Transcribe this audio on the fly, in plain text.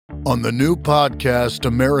On the new podcast,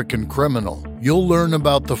 American Criminal, you'll learn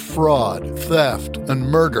about the fraud, theft, and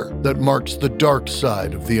murder that marks the dark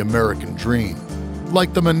side of the American dream.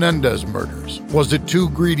 Like the Menendez murders. Was it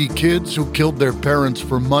two greedy kids who killed their parents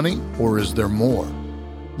for money, or is there more?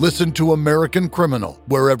 Listen to American Criminal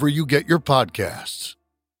wherever you get your podcasts.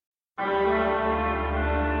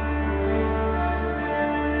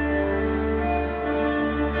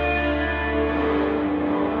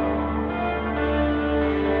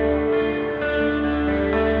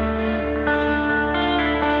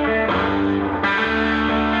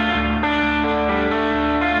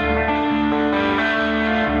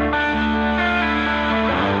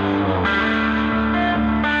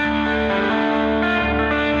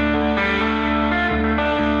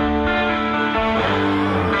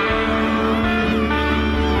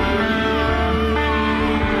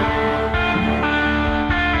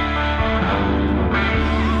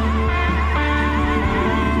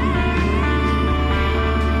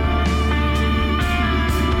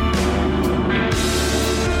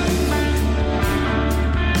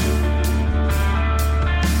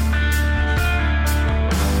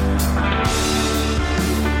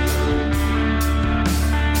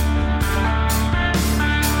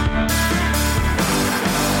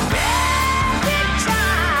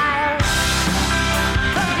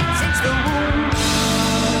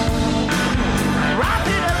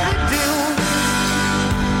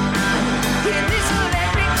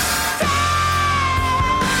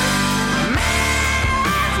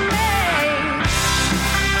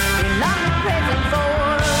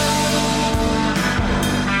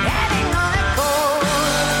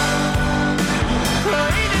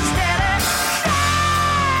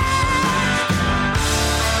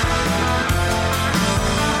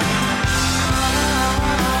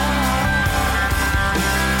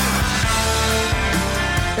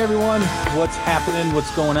 Everyone, what's happening?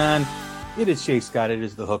 What's going on? It is Chase Scott. It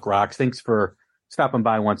is The Hook Rocks. Thanks for stopping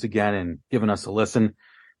by once again and giving us a listen.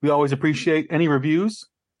 We always appreciate any reviews,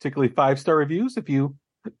 particularly 5-star reviews. If you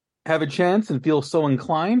have a chance and feel so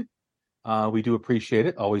inclined, we do appreciate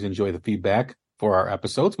it. Always enjoy the feedback for our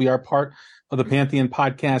episodes. We are part of the Pantheon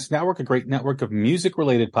Podcast Network, a great network of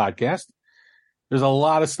music-related podcasts. There's a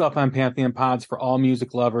lot of stuff on Pantheon Pods for all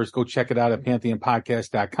music lovers. Go check it out at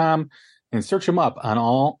pantheonpodcast.com. and search them up on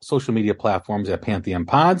all social media platforms at Pantheon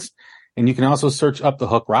Pods. And you can also search up The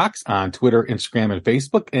Hook Rocks on Twitter, Instagram, and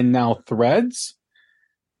Facebook, and now Threads.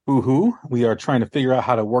 Woohoo. We are trying to figure out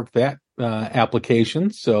how to work that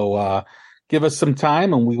application. So give us some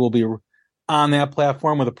time, and we will be on that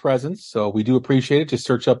platform with a presence. So we do appreciate it. Just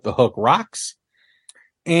search up The Hook Rocks.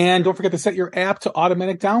 And don't forget to set your app to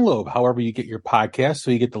automatic download, however you get your podcast, so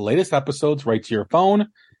you get the latest episodes right to your phone,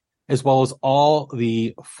 as well as all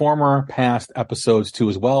the former past episodes too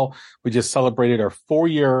as well. We just celebrated our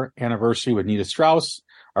 4-year anniversary with Nita Strauss,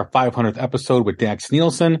 our 500th episode with Dax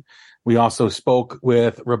Nielsen. We also spoke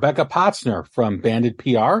with Rebecca Potzner from Banded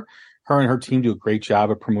PR. Her and her team do a great job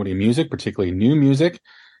of promoting music, particularly new music.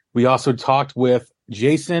 We also talked with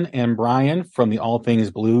Jason and Brian from the All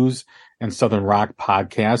Things Blues and Southern Rock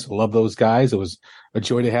podcast. Love those guys. It was a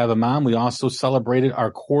joy to have them on. We also celebrated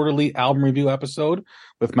our quarterly album review episode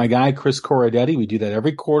with my guy, Chris Corradetti. We do that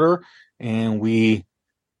every quarter, and we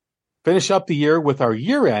finish up the year with our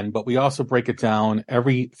year end, but we also break it down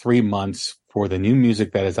every 3 months for the new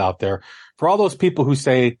music that is out there. For all those people who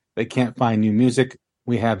say they can't find new music,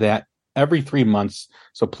 we have that every 3 months.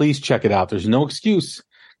 So please check it out. There's no excuse,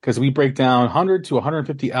 because we break down 100 to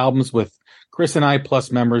 150 albums with Chris and I,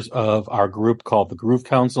 plus members of our group called the Groove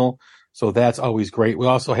Council. So that's always great. We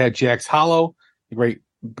also had Jax Hollow, a great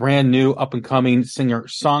brand new up and coming singer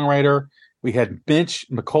songwriter. We had Mitch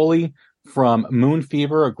McCauley from Moon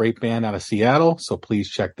Fever, a great band out of Seattle. So please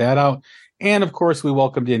check that out. And of course, we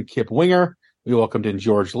welcomed in Kip Winger. We welcomed in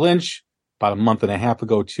George Lynch about a month and a half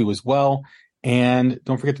ago too as well. And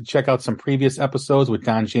don't forget to check out some previous episodes with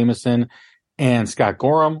Don Jameson and Scott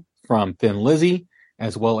Gorham from Thin Lizzy,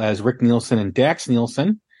 as well as Rick Nielsen and Dax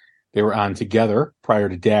Nielsen. They were on together prior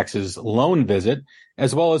to Dax's lone visit,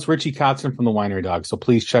 as well as Richie Kotzen from the Winery Dog. So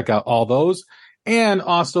please check out all those. And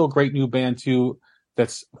also a great new band too,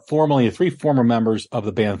 that's formerly 3 former members of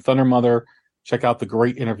the band Thunder Mother. Check out the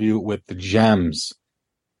great interview with the Gems.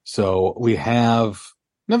 So we have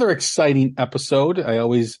another exciting episode. I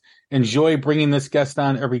always enjoy bringing this guest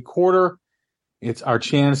on every quarter. It's our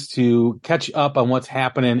chance to catch up on what's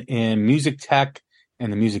happening in music tech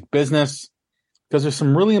and the music business, because there's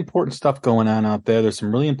some really important stuff going on out there. There's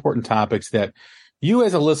some really important topics that you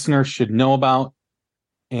as a listener should know about,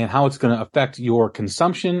 and how it's going to affect your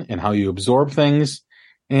consumption and how you absorb things,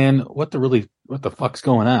 and what the fuck's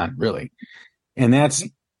going on, really. And that's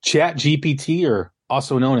ChatGPT, or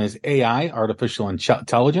also known as AI, artificial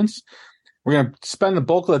intelligence. We're going to spend the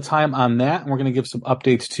bulk of the time on that, and we're going to give some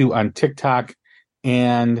updates too on TikTok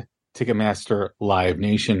and Ticketmaster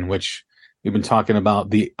LiveNation, which we've been talking about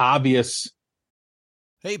the obvious.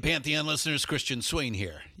 Hey, Pantheon listeners, Christian Swain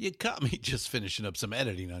here. You caught me just finishing up some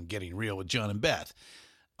editing on Getting Real with John and Beth.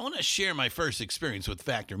 I want to share my first experience with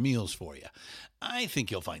Factor Meals for you. I think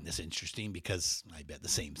you'll find this interesting because I bet the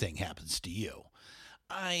same thing happens to you.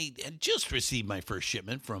 I had just received my first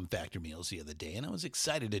shipment from Factor Meals the other day, and I was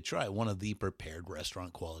excited to try one of the prepared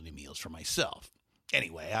restaurant quality meals for myself.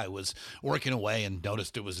 Anyway, I was working away and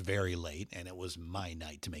noticed it was very late, and it was my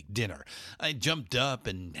night to make dinner. I jumped up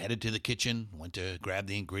and headed to the kitchen, went to grab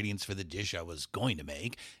the ingredients for the dish I was going to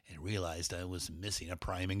make, and realized I was missing a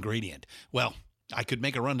prime ingredient. Well, I could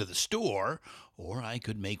make a run to the store, or I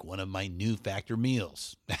could make one of my new Factor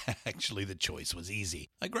meals. Actually, the choice was easy.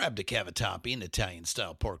 I grabbed a cavatappi, an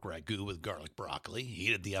Italian-style pork ragu with garlic broccoli,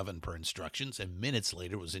 heated the oven per instructions, and minutes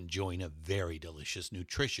later was enjoying a very delicious,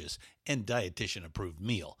 nutritious, and dietitian-approved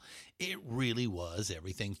meal. It really was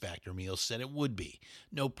everything Factor Meals said it would be.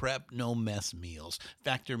 No prep, no mess meals.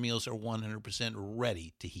 Factor Meals are 100%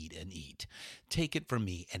 ready to heat and eat. Take it from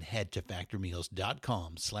me and head to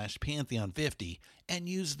factormeals.com/Pantheon50 and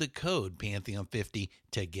use the code Pantheon50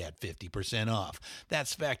 to get 50% off.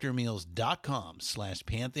 That's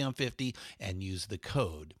factormeals.com/Pantheon50 and use the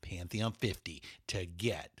code Pantheon50 to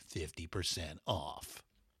get 50% off.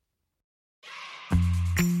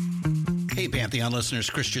 Hey, Pantheon listeners,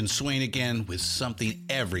 Christian Swain again with something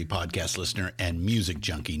every podcast listener and music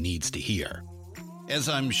junkie needs to hear. As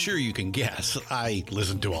I'm sure you can guess, I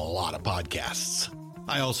listen to a lot of podcasts.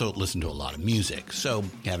 I also listen to a lot of music, so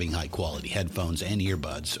having high-quality headphones and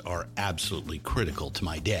earbuds are absolutely critical to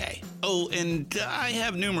my day. Oh, and I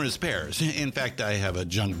have numerous pairs. In fact, I have a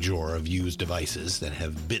junk drawer of used devices that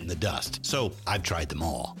have bitten the dust, so I've tried them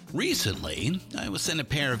all. Recently, I was sent a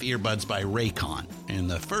pair of earbuds by Raycon, and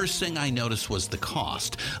the first thing I noticed was the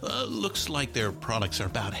cost. Looks like their products are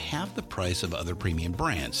about half the price of other premium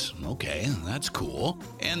brands. Okay, that's cool.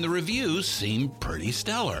 And the reviews seem pretty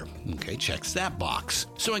stellar. Okay, checks that box.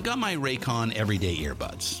 So I got my Raycon everyday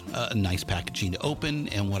earbuds. A nice packaging to open,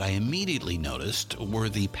 and what I immediately noticed were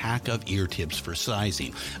the pack of ear tips for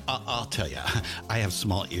sizing. I'll tell you, I have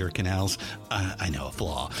small ear canals. I know a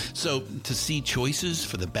flaw. So to see choices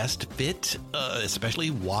for the best fit, especially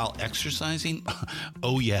while exercising,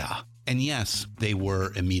 oh yeah. And yes, they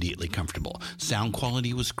were immediately comfortable. Sound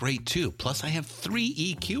quality was great too. Plus, I have 3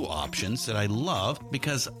 EQ options that I love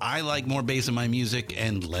because I like more bass in my music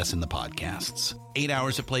and less in the podcasts. 8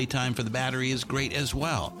 hours of playtime for the battery is great as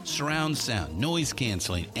well. Surround sound, noise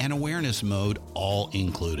canceling, and awareness mode all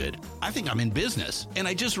included. I think I'm in business, and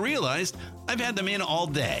I just realized I've had them in all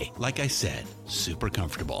day. Like I said, super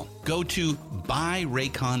comfortable. Go to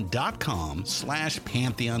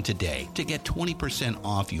buyraycon.com/Pantheon today to get 20%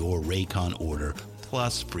 off your Raycon order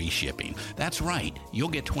plus free shipping. That's right. You'll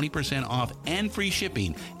get 20% off and free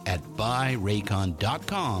shipping at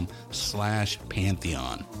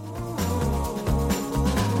buyraycon.com/Pantheon.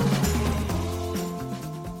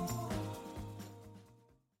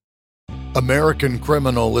 American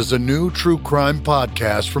Criminal is a new true crime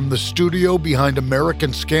podcast from the studio behind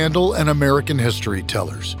American Scandal and American History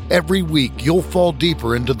Tellers. Every week, you'll fall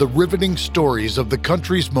deeper into the riveting stories of the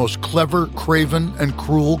country's most clever, craven, and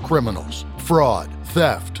cruel criminals. Fraud,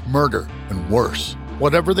 theft, murder, and worse.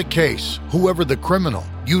 Whatever the case, whoever the criminal,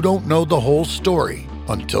 you don't know the whole story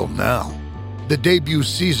until now. The debut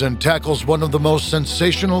season tackles one of the most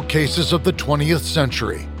sensational cases of the 20th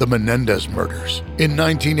century, the Menendez murders. In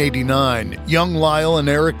 1989, young Lyle and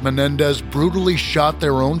Eric Menendez brutally shot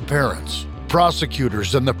their own parents.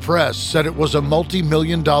 Prosecutors and the press said it was a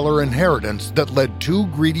multi-million-dollar inheritance that led 2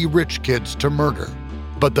 greedy rich kids to murder.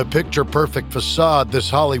 But the picture-perfect facade this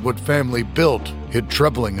Hollywood family built hid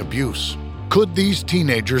troubling abuse. Could these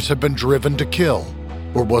teenagers have been driven to kill?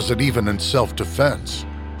 Or was it even in self-defense?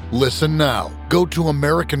 Listen now. Go to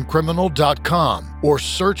AmericanCriminal.com or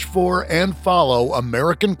search for and follow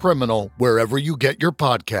American Criminal wherever you get your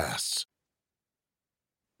podcasts.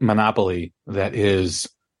 Monopoly that is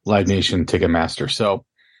LiveNation Ticketmaster. So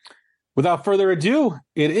without further ado,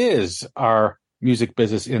 it is our music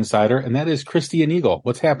business insider, and that is Christy and Eagle.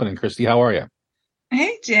 What's happening, Christy? How are you?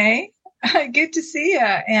 Hey, Jay. Good to see you.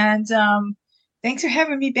 And thanks for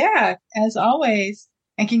having me back, as always.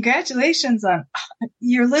 And congratulations on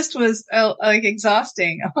your list was like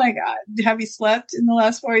exhausting. Oh my God. Have you slept in the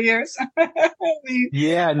last 4 years? I mean,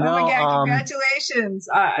 yeah, no. Oh my God, congratulations.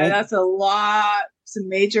 That's a lot, some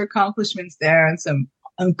major accomplishments there and some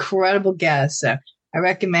incredible guests. So I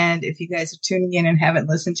recommend if you guys are tuning in and haven't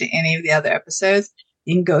listened to any of the other episodes,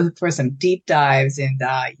 you can go for some deep dives and,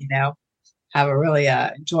 have a really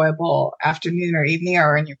enjoyable afternoon or evening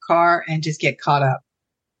or in your car and just get caught up.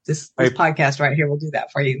 This podcast right here will do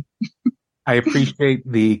that for you. I appreciate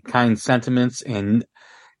the kind sentiments. And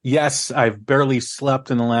yes, I've barely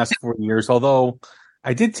slept in the last 4 years, although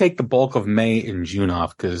I did take the bulk of May and June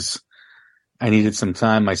off because I needed some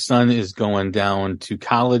time. My son is going down to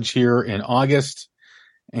college here in August,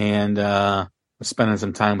 and spending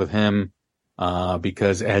some time with him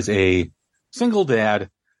because as a single dad,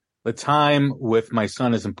 the time with my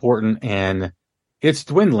son is important, and it's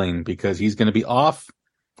dwindling because he's going to be off,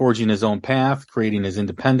 forging his own path, creating his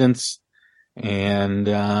independence, and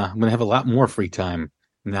I'm going to have a lot more free time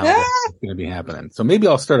now that's going to be happening. So maybe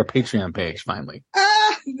I'll start a Patreon page finally.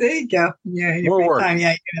 There you go. Yeah, more work. Time.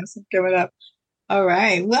 Yeah, you can have some coming up. All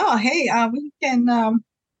right. Well, hey, we can, I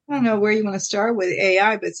don't know where you want to start with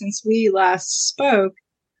AI, but since we last spoke,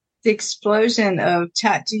 the explosion of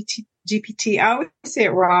ChatGPT, I always say it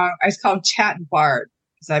wrong. I just call them Chat and Bard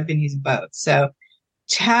because I've been using both. So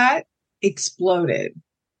Chat exploded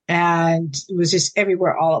and it was just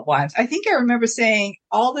everywhere all at once. I think I remember saying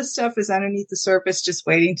all this stuff is underneath the surface, just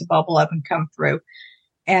waiting to bubble up and come through.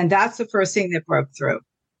 And that's the first thing that broke through.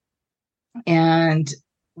 And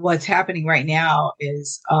what's happening right now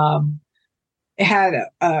is it had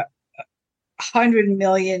 100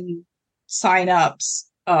 million signups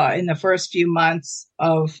in the first few months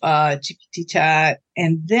of GPT Chat.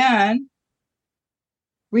 And then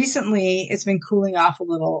recently it's been cooling off a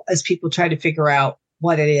little as people try to figure out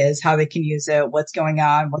what it is, how they can use it, what's going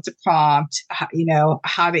on, what's a prompt,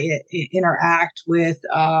 how to interact with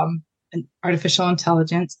artificial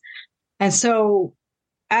intelligence. And so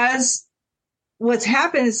as what's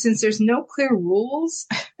happened is since there's no clear rules,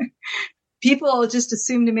 people just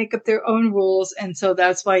assume to make up their own rules. And so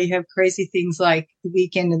that's why you have crazy things like The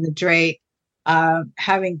Weeknd and the Drake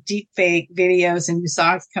having deep fake videos and new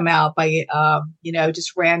songs come out by,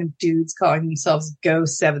 just random dudes calling themselves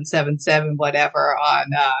Ghost 777, whatever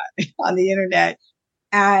on the internet.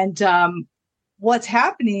 And what's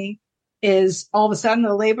happening is all of a sudden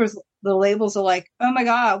the labels are like, oh my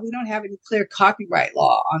God, we don't have any clear copyright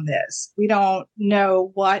law on this. We don't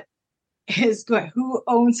know who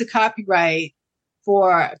owns the copyright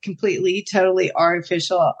for a completely, totally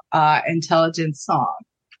artificial intelligence song.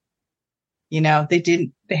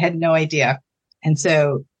 They had no idea. And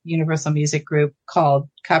so Universal Music Group called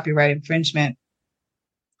copyright infringement.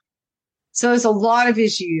 So there's a lot of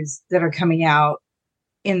issues that are coming out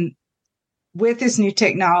with this new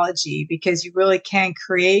technology because you really can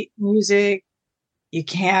create music. You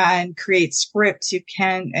can create scripts.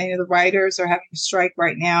 The writers are having a strike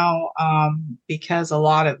right now because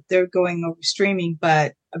they're going over streaming,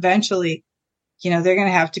 but eventually, they're going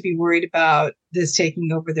to have to be worried about this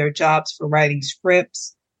taking over their jobs for writing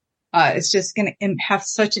scripts. It's just going to have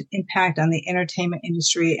such an impact on the entertainment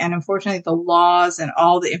industry. And unfortunately, the laws and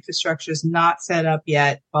all the infrastructure is not set up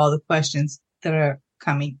yet for all the questions that are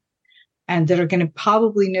coming and that are going to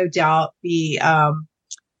probably, no doubt, be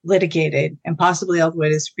litigated and possibly all the way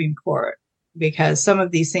to the Supreme Court because some of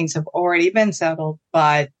these things have already been settled.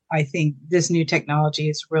 But I think this new technology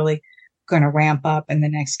is really going to ramp up in the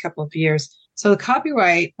next couple of years. So the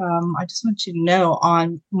copyright, I just want you to know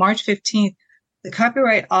on March 15th, the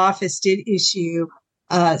Copyright Office did issue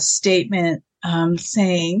a statement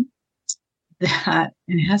saying that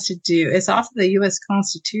it's off of the U.S.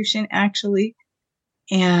 Constitution, actually,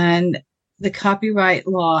 and the copyright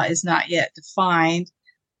law is not yet defined,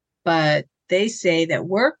 but they say that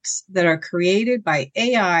works that are created by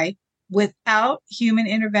AI without human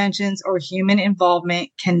interventions or human involvement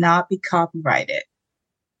cannot be copyrighted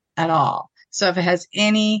at all. So if it has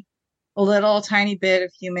any little tiny bit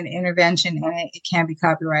of human intervention in it, it can be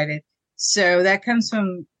copyrighted. So that comes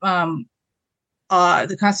from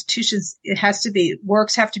the Constitution.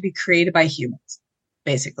 Works have to be created by humans,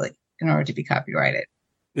 basically, in order to be copyrighted.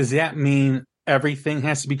 Does that mean everything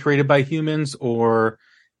has to be created by humans, or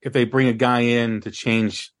if they bring a guy in to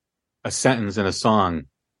change a sentence in a song,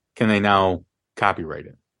 can they now copyright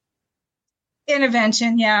it?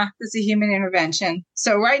 Intervention, yeah, it's a human intervention.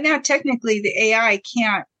 So right now, technically, the AI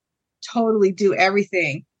can't totally do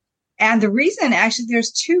everything. And the reason, actually,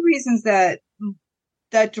 there's two reasons that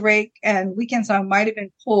Drake and Weeknd song might have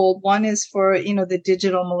been pulled. One is for, the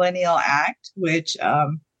Digital Millennial Act, which, let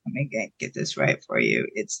me get this right for you.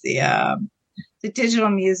 It's the Digital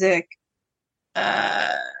Music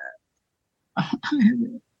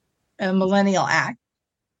Millennial Act.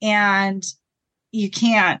 And you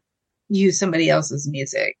can't use somebody else's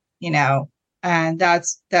music, and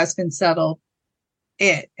that's been settled.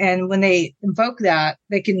 it. And when they invoke that,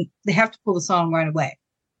 they have to pull the song right away.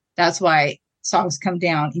 That's why songs come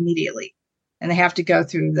down immediately, and they have to go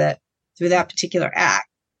through that particular act,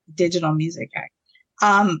 digital music act.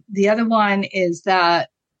 The other one is that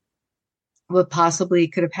what possibly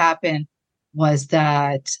could have happened was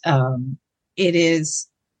that it is.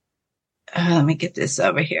 Let me get this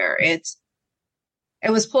over here. It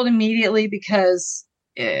was pulled immediately because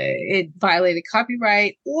it violated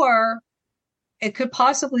copyright, or it could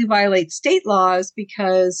possibly violate state laws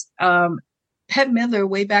because Bette Midler,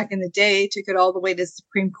 way back in the day, took it all the way to the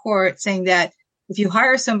Supreme Court, saying that if you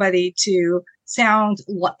hire somebody to sound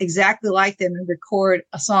exactly like them and record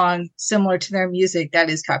a song similar to their music, that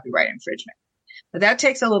is copyright infringement. But that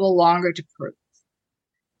takes a little longer to prove.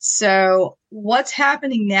 So what's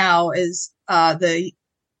happening now is the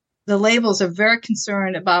labels are very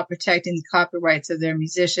concerned about protecting the copyrights of their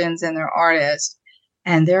musicians and their artists,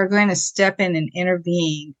 and they're going to step in and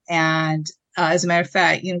intervene. And as a matter of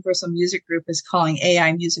fact, Universal Music Group is calling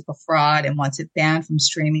AI music a fraud and wants it banned from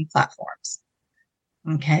streaming platforms.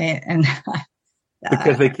 Okay. And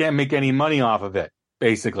because they can't make any money off of it,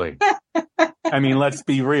 basically. I mean, let's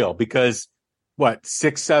be real, because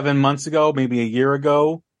 6-7 months ago, maybe a year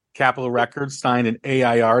ago, Capitol Records signed an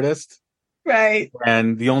AI artist. Right.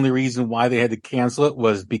 And the only reason why they had to cancel it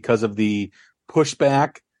was because of the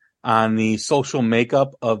pushback on the social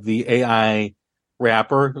makeup of the AI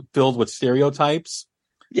rapper filled with stereotypes.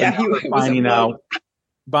 Yeah, now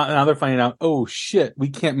they're finding out, oh shit, we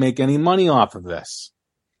can't make any money off of this.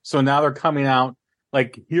 So now they're coming out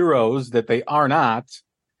like heroes that they are not.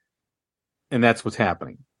 And that's what's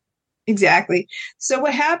happening. Exactly. So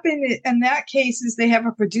what happened in that case is they have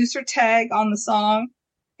a producer tag on the song,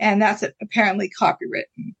 and that's apparently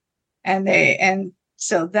copywritten. And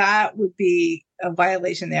so that would be a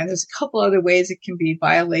violation there. And there's a couple other ways it can be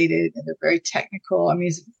violated, and they're very technical. I mean,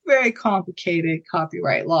 it's a very complicated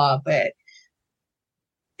copyright law, but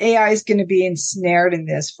AI is going to be ensnared in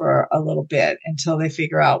this for a little bit until they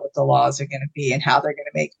figure out what the laws are going to be and how they're going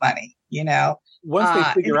to make money, Once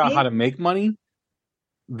they figure out how to make money,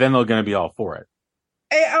 then they're going to be all for it.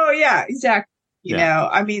 Oh, yeah, exactly.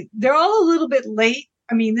 I mean, they're all a little bit late.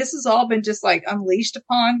 I mean, this has all been just like unleashed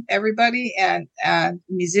upon everybody, and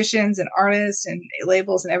musicians and artists and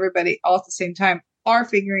labels and everybody all at the same time are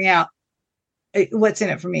figuring out what's in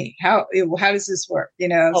it for me. How does this work?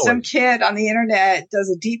 Some kid on the internet does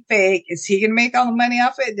a deep fake. Is he going to make all the money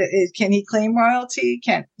off it? Can he claim royalty?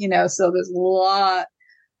 So there's a lot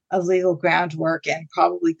of legal groundwork and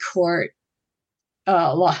probably court,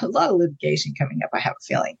 a lot of litigation coming up, I have a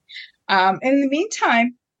feeling. And in the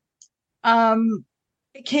meantime,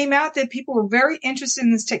 it came out that people were very interested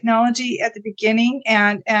in this technology at the beginning,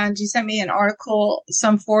 and you sent me an article.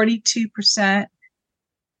 Some 42%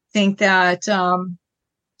 think that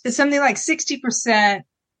something like 60%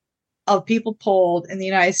 of people polled in the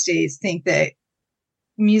United States think that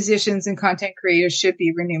musicians and content creators should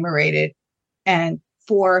be remunerated and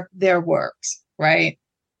for their works, right?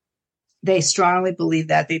 They strongly believe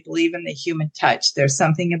that. They believe in the human touch. There's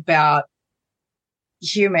something about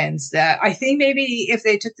humans that I think maybe if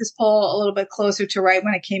they took this poll a little bit closer to right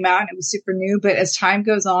when it came out and it was super new, but as time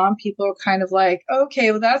goes on, people are kind of like,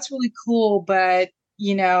 okay, well, that's really cool, but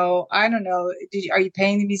I don't know. Are you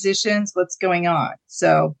paying the musicians? What's going on?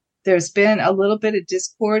 So there's been a little bit of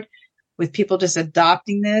discord with people just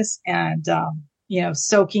adopting this and,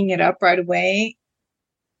 soaking it up right away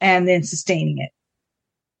and then sustaining it.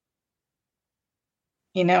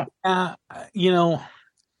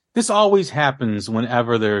 This always happens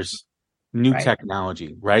whenever there's new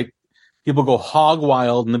technology, right? People go hog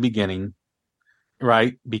wild in the beginning,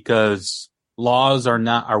 right? Because laws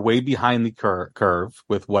are way behind the curve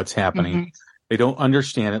with what's happening. Mm-hmm. They don't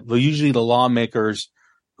understand it. Usually the lawmakers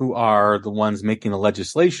who are the ones making the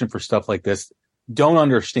legislation for stuff like this don't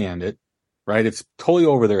understand it, right? It's totally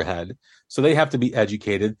over their head. So they have to be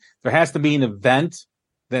educated. There has to be an event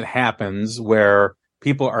that happens where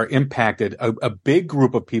people are impacted. A big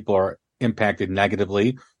group of people are impacted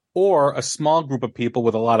negatively, or a small group of people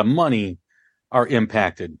with a lot of money are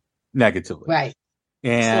impacted negatively. Right.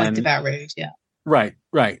 And selective outrage. Yeah. Right.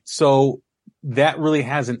 So that really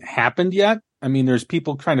hasn't happened yet. I mean, there's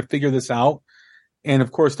people trying to figure this out. And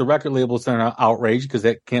of course, the record labels are outraged because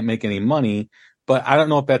they can't make any money. But I don't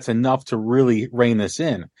know if that's enough to really rein this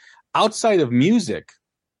in. Outside of music,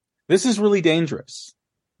 this is really dangerous.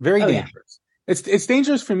 Very dangerous. Yeah. It's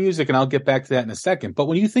dangerous for music, and I'll get back to that in a second. But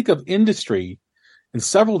when you think of industry, in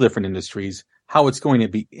several different industries, how it's going to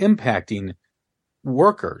be impacting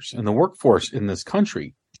workers and the workforce in this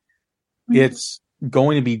country, it's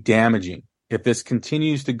going to be damaging. if this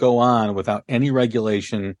continues to go on without any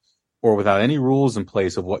regulation or without any rules in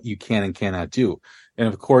place of what you can and cannot do. And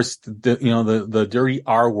of course, the dirty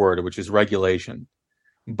R word, which is regulation.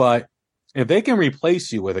 But if they can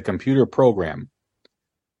replace you with a computer program,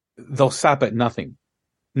 they'll stop at nothing.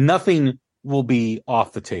 Nothing will be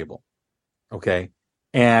off the table. Okay.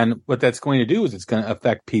 And what that's going to do is it's going to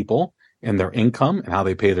affect people and their income and how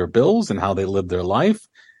they pay their bills and how they live their life.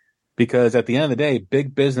 Because at the end of the day,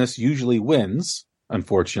 big business usually wins,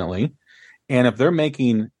 unfortunately. And if they're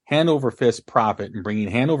making hand over fist profit and bringing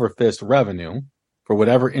hand over fist revenue for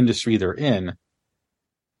whatever industry they're in,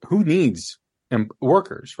 who needs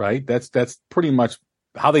workers, right? That's pretty much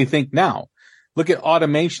how they think now. Look at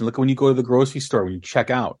automation. Look at when you go to the grocery store, when you check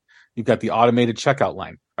out, you've got the automated checkout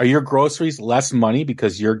line. Are your groceries less money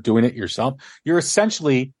because you're doing it yourself? You're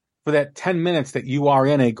essentially, for that 10 minutes that you are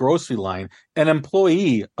in a grocery line, an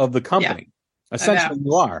employee of the company. Yeah, essentially,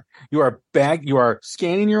 you are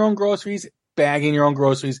scanning your own groceries, bagging your own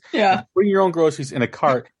groceries, putting your own groceries in a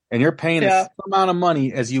cart, and you're paying the same amount of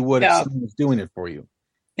money as you would if someone was doing it for you.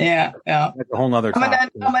 Yeah. That's a whole nother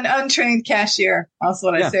topic. I'm an untrained cashier. That's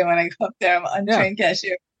what I say when I go up there. I'm an untrained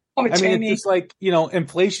cashier. It's just like,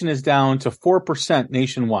 inflation is down to 4%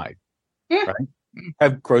 nationwide, right?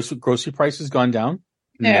 Have grocery prices gone down?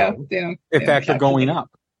 No. In fact, they're going up.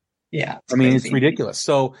 Yeah. It's ridiculous.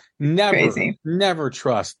 So never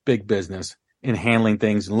trust big business in handling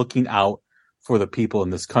things and looking out for the people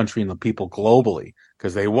in this country and the people globally,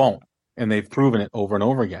 because they won't. And they've proven it over and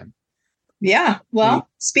over again. Yeah. Well,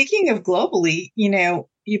 speaking of globally,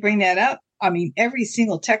 you bring that up. Every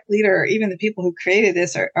single tech leader, even the people who created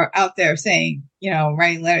this are out there saying,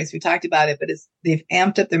 writing letters. We talked about it, but they've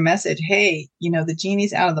amped up their message. Hey, the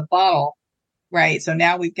genie's out of the bottle. Right. So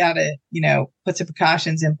now we've got to, put some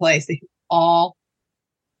precautions in place. They all,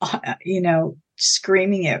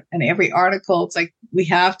 screaming it. And every article, it's like, we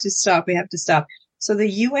have to stop. We have to stop. So the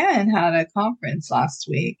UN had a conference last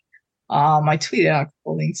week. I tweeted out a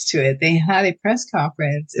couple links to it. They had a press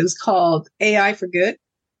conference. It was called AI for Good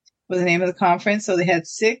was the name of the conference. So they had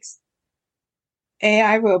 6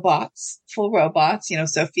 AI robots, full robots.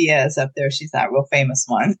 Sophia is up there. She's that real famous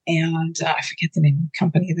one. And I forget the name of the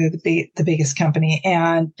company. They're the biggest company.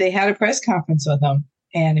 And they had a press conference with them.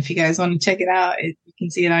 And if you guys want to check it out, you can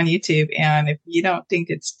see it on YouTube. And if you don't think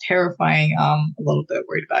it's terrifying, I'm a little bit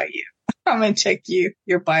worried about you. I'm going to check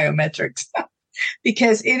your biometrics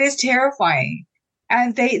because it is terrifying.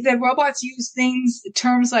 And the robots use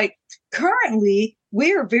terms like, currently,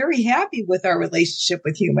 we are very happy with our relationship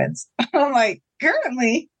with humans. I'm like,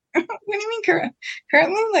 currently? What do you mean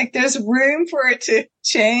currently? Like, there's room for it to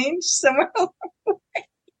change somewhere along the way.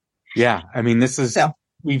 Yeah.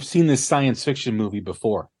 We've seen this science fiction movie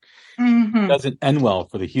before. Mm-hmm. It doesn't end well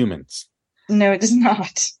for the humans. No, it does not.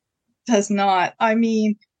 It does not.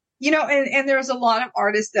 And there's a lot of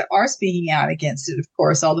artists that are speaking out against it. Of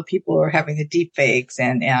course, all the people who are having the deep fakes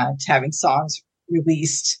and having songs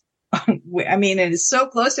released. It is so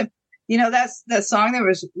close to, that's that song that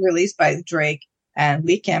was released by Drake and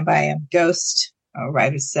Weeknd by Ghost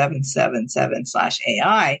Writer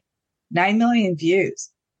 777/AI, 9 million views.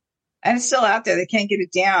 And it's still out there. They can't get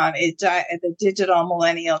it down. It died at the Digital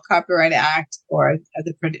Millennial Copyright Act or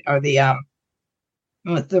the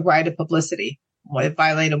right of publicity. Well, it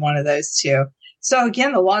violated one of those two. So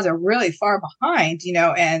again, the laws are really far behind,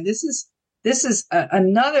 and this is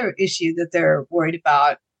another issue that they're worried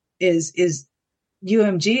about is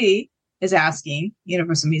UMG is asking,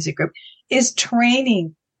 Universal Music Group, is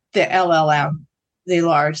training the LLM, the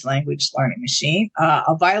large language learning machine,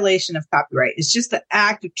 a violation of copyright. It's just the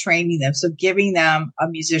act of training them. So giving them a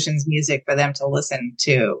musician's music for them to listen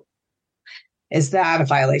to. Is that a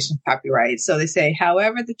violation of copyright? So they say,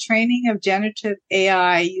 however, the training of generative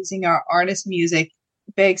AI using our artist music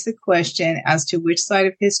begs the question as to which side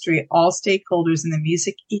of history all stakeholders in the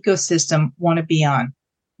music ecosystem want to be on.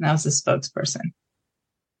 And that was the spokesperson.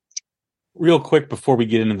 Real quick before we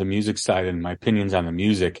get into the music side and my opinions on the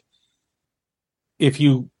music, if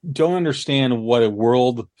you don't understand what a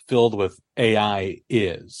world filled with AI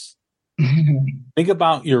is, think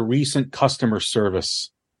about your recent customer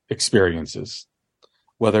service experiences,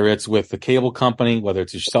 whether it's with the cable company, whether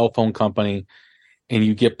it's your cell phone company, and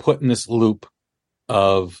you get put in this loop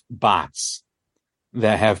of bots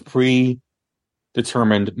that have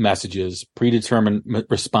predetermined messages, predetermined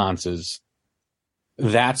responses.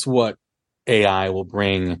 That's what AI will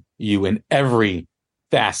bring you in every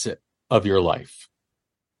facet of your life.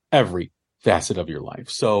 Every facet of your life.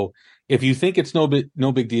 So if you think it's no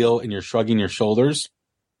big deal and you're shrugging your shoulders,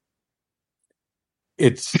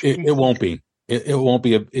 it won't be. It won't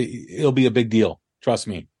be it'll be a big deal. Trust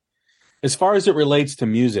me. as far as it relates to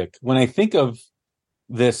music, when I think of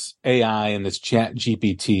this AI and this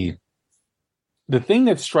ChatGPT, the thing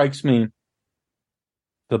that strikes me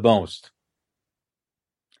the most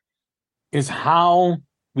is how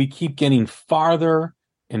we keep getting farther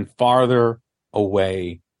and farther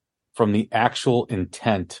away from the actual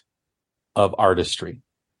intent of artistry.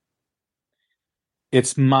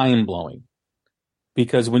 It's mind-blowing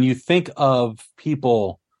because when you think of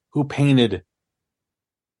people who painted,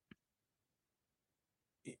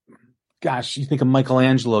 gosh, you think of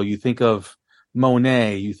Michelangelo, you think of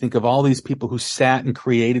Monet, you think of all these people who sat and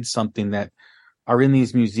created something that are in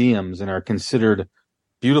these museums and are considered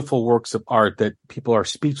beautiful works of art that people are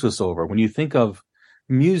speechless over. When you think of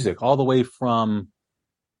music, all the way from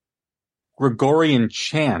Gregorian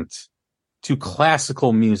chant to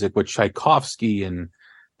classical music with Tchaikovsky and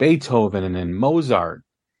Beethoven and Mozart,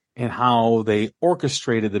 and how they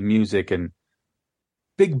orchestrated the music and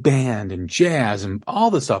big band and jazz and all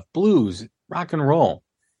the stuff, blues, rock and roll.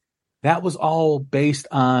 That was all based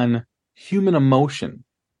on human emotion.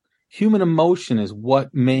 Human emotion is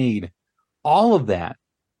what made all of that,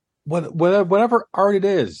 whatever art it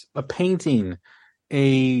is, a painting,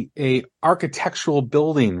 a architectural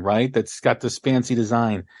building, right? That's got this fancy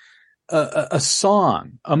design, a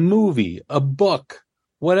song, a movie, a book,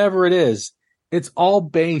 whatever it is, it's all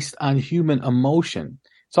based on human emotion.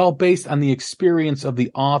 It's all based on the experience of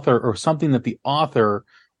the author or something that the author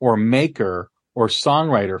or maker or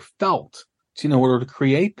songwriter felt, in order to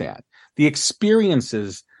create that. The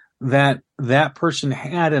experiences that that person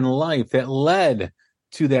had in life that led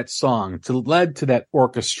to that song, led to that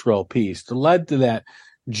orchestral piece, led to that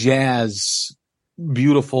jazz,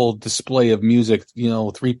 beautiful display of music,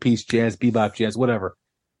 3-piece jazz, bebop jazz, whatever.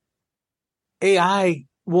 AI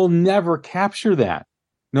will never capture that,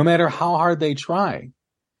 no matter how hard they try.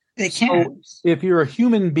 They can't. So if you're a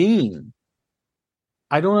human being,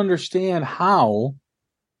 I don't understand how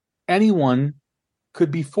anyone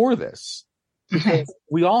could be for this. Because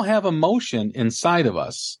we all have emotion inside of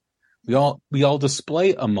us. We all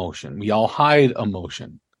display emotion. We all hide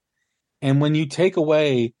emotion. And when you take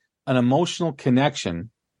away an emotional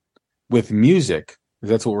connection with music,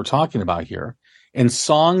 that's what we're talking about here, and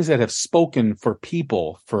songs that have spoken for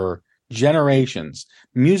people for generations,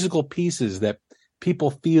 musical pieces that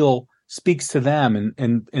people feel speaks to them,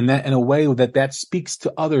 and that in a way that speaks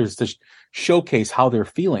to others to showcase how they're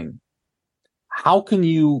feeling. How can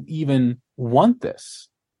you even want this?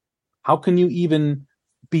 How can you even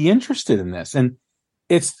be interested in this? And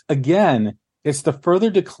it's the further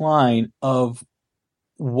decline of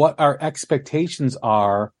what our expectations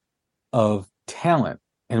are of talent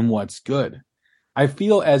and what's good. I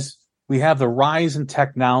feel as we have the rise in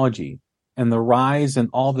technology and the rise in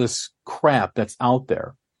all this crap that's out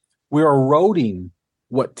there, we're eroding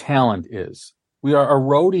what talent is. We are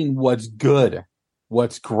eroding what's good,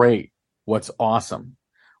 what's great, what's awesome.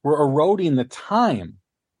 We're eroding the time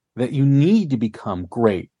that you need to become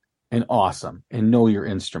great and awesome and know your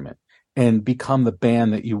instrument and become the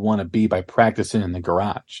band that you want to be by practicing in the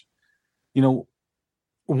garage.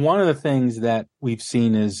 One of the things that we've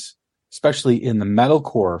seen is, especially in the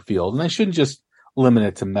metalcore field, and I shouldn't just limit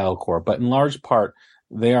it to metalcore, but in large part,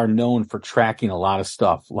 they are known for tracking a lot of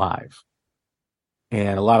stuff live.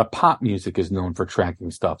 And a lot of pop music is known for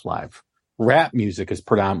tracking stuff live. Rap music is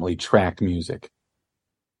predominantly tracked music.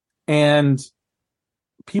 And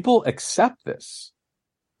people accept this.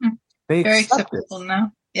 They Very accept acceptable it.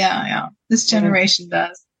 now. Yeah. This generation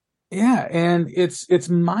does. Yeah, and it's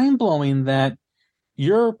mind-blowing that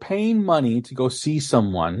you're paying money to go see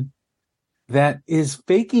someone that is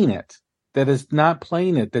faking it, that is not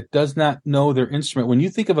playing it, that does not know their instrument. When you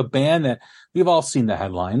think of a band that we've all seen the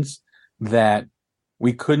headlines that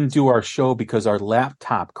we couldn't do our show because our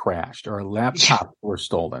laptop crashed or our laptops were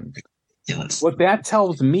stolen. Yes. What that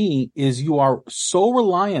tells me is you are so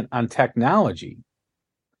reliant on technology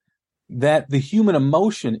that the human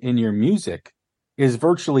emotion in your music is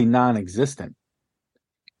virtually non-existent.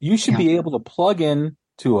 You should be able to plug in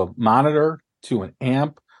to a monitor, to an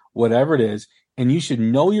amp, whatever it is, and you should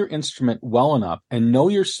know your instrument well enough and know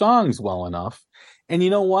your songs well enough. And you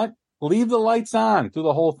know what? Leave the lights on through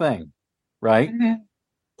the whole thing, right? Mm-hmm.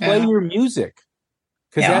 Play your music,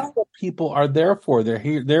 because Yeah. that's what people are there for.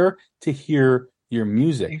 They're there to hear your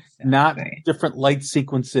music, not different light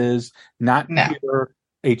sequences, not hear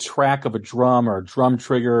a track of a drum or a drum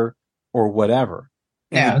trigger or whatever.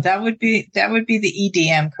 And that would be the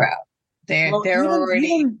EDM crowd. They're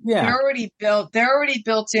already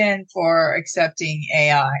built in for accepting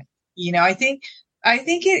AI. I think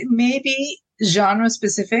it may be genre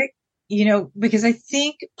specific, because I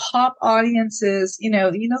think pop audiences,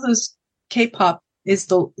 those K-pop is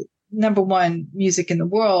the number one music in the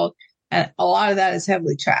world. And a lot of that is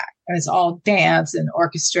heavily tracked, and it's all dance and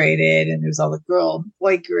orchestrated, and there's all the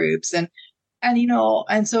boy groups and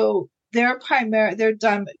so their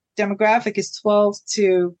demographic is 12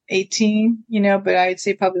 to 18, but I'd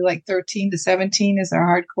say probably like 13 to 17 is their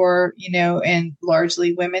hardcore, and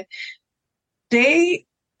largely women.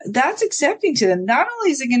 That's accepting to them. Not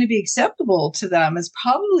only is it going to be acceptable to them, it's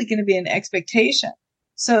probably going to be an expectation.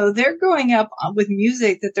 So they're growing up with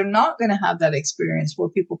music that they're not going to have that experience where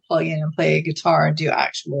people plug in and play a guitar and do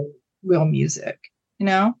actual real music,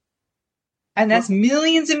 And that's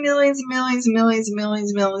millions and millions and millions and millions and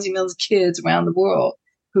millions and millions and millions of kids around the world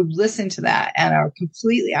who listen to that and are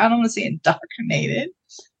completely, I don't want to say indoctrinated,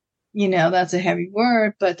 that's a heavy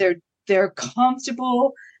word, but they're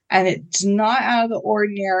comfortable, and it's not out of the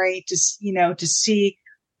ordinary to see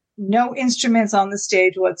no instruments on the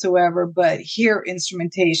stage whatsoever, but hear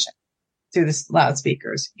instrumentation through the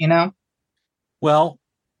loudspeakers, Well,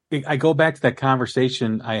 I go back to that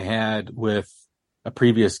conversation I had with a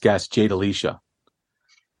previous guest, Jade Alicia,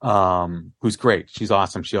 who's great. She's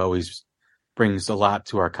awesome. She always brings a lot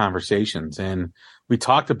to our conversations. And we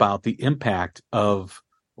talked about the impact of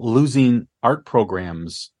losing art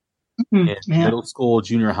programs in middle school,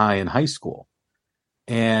 junior high, and high school.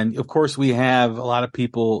 And of course, we have a lot of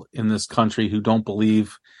people in this country who don't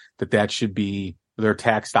believe that should be their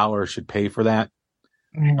tax dollars should pay for that.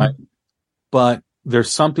 Mm-hmm. Right? But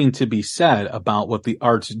there's something to be said about what the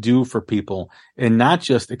arts do for people, and not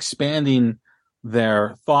just expanding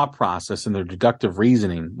their thought process and their deductive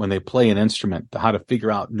reasoning when they play an instrument, how to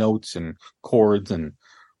figure out notes and chords and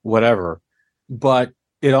whatever. But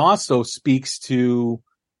it also speaks to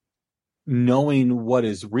knowing what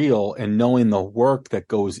is real and knowing the work that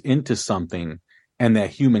goes into something and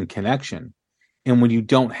that human connection. And when you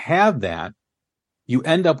don't have that, you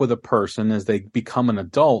end up with a person as they become an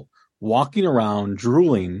adult walking around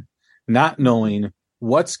drooling, not knowing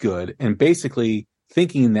what's good, and basically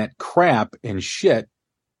thinking that crap and shit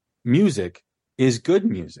music is good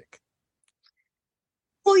music.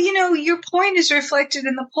 Well, your point is reflected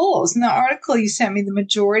in the polls. In the article you sent me, the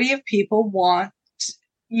majority of people want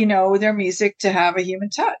their music to have a human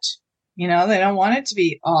touch. They don't want it to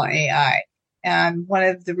be all AI. And one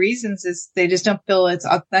of the reasons is they just don't feel it's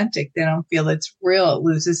authentic. They don't feel it's real. It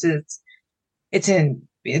loses it's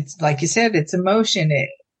like you said, it's emotion.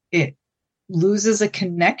 It loses a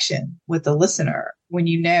connection with the listener when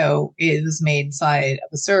it was made inside of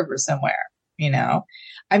a server somewhere,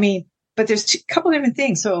 but there's a couple different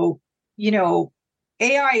things. So,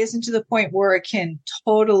 AI isn't to the point where it can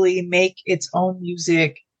totally make its own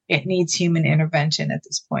music. It needs human intervention at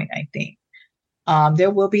this point, I think.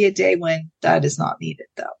 There will be a day when that is not needed,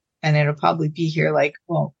 though. And it'll probably be here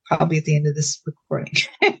probably at the end of this recording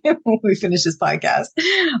when we finish this podcast.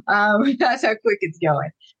 That's how quick it's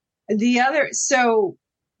going.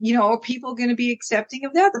 Are people going to be accepting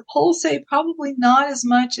of that? The polls say probably not as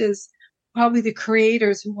much as probably the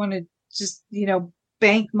creators who want to just,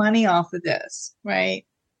 bank money off of this, right?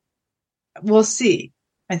 We'll see.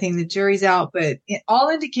 I think the jury's out, but all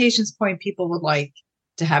indications point people would like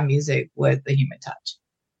to have music with a human touch.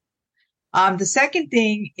 The second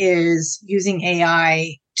thing is using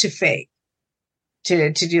AI to fake,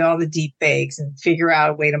 to do all the deep fakes and figure out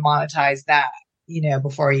a way to monetize that,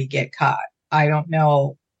 before you get caught. I don't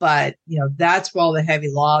know, but, that's where all the heavy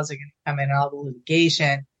laws are going to come in, all the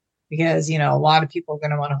litigation, because, a lot of people are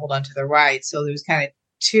going to want to hold on to their rights. So there's kind of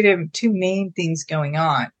two main things going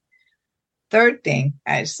on. Third thing,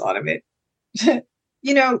 I just thought of it.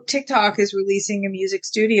 TikTok is releasing a music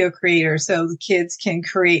studio creator so the kids can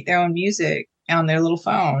create their own music on their little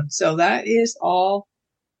phone. So that is all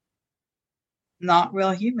not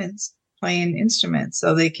real humans playing instruments.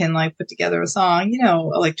 So they can put together a song,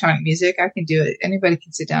 electronic music. I can do it. Anybody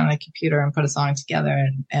can sit down on a computer and put a song together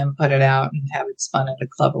and put it out and have it spun at a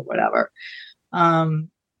club or whatever.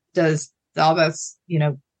 Does all that's,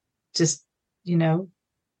 just,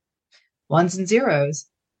 ones and zeros.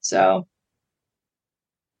 So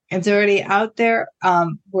it's already out there.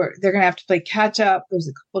 Where they're going to have to play catch up. There's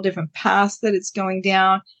a couple different paths that it's going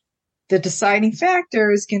down. The deciding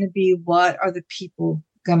factor is going to be, what are the people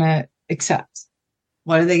going to accept?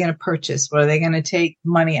 What are they going to purchase? What are they going to take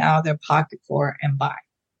money out of their pocket for and buy?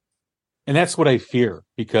 And that's what I fear,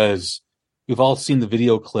 because we've all seen the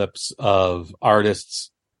video clips of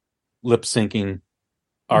artists lip syncing,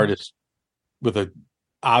 artists with an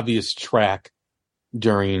obvious track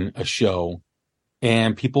during a show,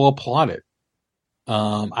 and people applaud it.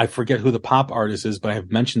 I forget who the pop artist is, but I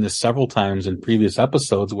have mentioned this several times in previous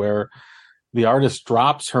episodes, where the artist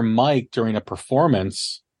drops her mic during a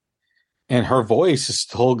performance and her voice is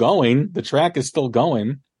still going. The track is still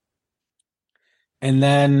going. And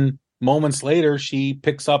then moments later, she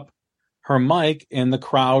picks up her mic and the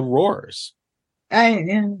crowd roars.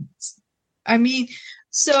 I mean,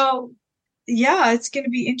 so yeah, it's going to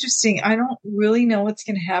be interesting. I don't really know what's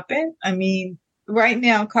going to happen. I mean, right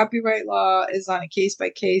now, copyright law is on a case by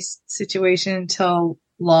case situation until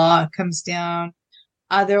law comes down.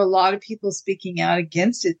 There are a lot of people speaking out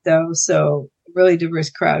against it, though. So, really diverse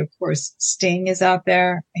crowd. Of course, Sting is out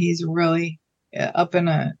there. He's really up in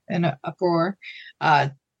an uproar.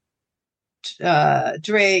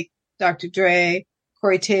 Drake, Dr. Dre,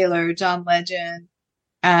 Corey Taylor, John Legend,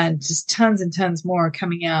 and just tons and tons more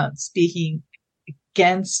coming out speaking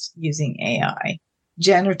against using AI,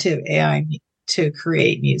 generative AI, to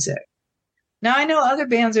create music. Now, I know other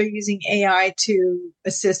bands are using AI to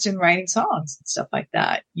assist in writing songs and stuff like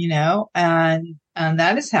that, and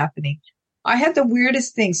that is happening. I had the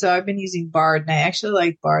weirdest thing. So I've been using Bard, and I actually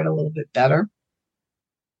like Bard a little bit better.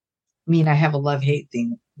 I mean, I have a love-hate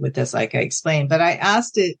thing with this, like I explained, but I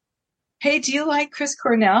asked it, hey, do you like Chris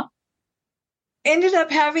Cornell? Ended up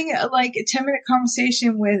having a 10-minute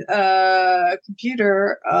conversation with a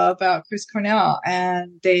computer about Chris Cornell,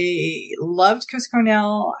 and they loved Chris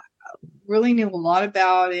Cornell, really knew a lot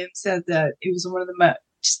about him, said that it was one of the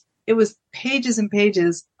it was pages and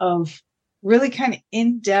pages of really kind of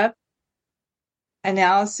in-depth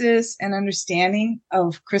analysis and understanding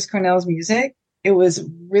of Chris Cornell's music. It was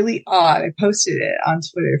really odd. I posted it on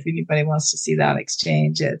Twitter if anybody wants to see that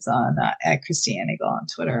exchange. It's on at Christiane Eagle on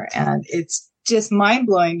Twitter, and it's just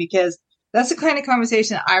mind-blowing because that's the kind of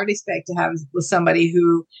conversation I would expect to have with somebody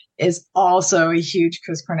who is also a huge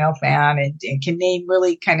Chris Cornell fan and can name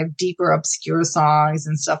really kind of deeper, obscure songs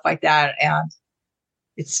and stuff like that. And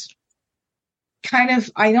it's kind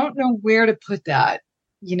of, I don't know where to put that,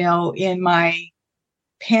 in my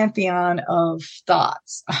pantheon of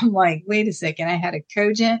thoughts. I'm like, wait a second. I had a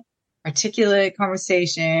cogent, articulate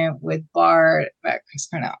conversation with Bard about Chris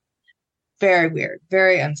Cornell. Very weird,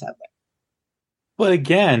 very unsettling. But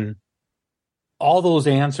again, all those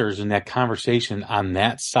answers in that conversation on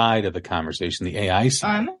that side of the conversation, the AI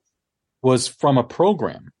side, was from a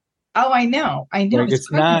program. Oh, I know. Like,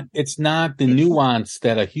 it's not the nuance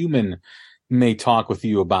that a human may talk with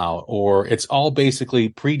you about, or it's all basically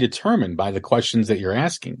predetermined by the questions that you're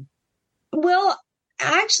asking. Well,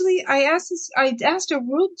 actually, I asked a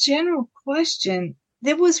real general question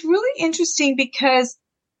that was really interesting because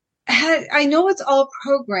I know it's all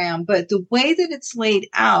programmed, but the way that it's laid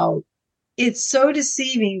out, it's so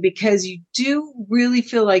deceiving because you do really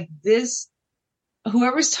feel like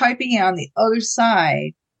whoever's typing on the other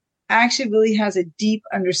side actually really has a deep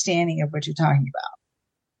understanding of what you're talking about.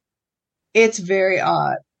 It's very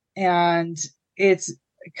odd. And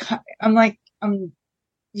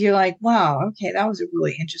you're like, wow, okay, that was a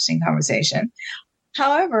really interesting conversation.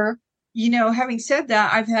 However, having said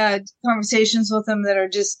that, I've had conversations with them that are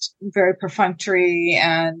just very perfunctory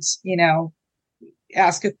and,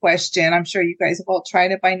 ask a question. I'm sure you guys have all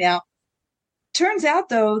tried it by now. Turns out,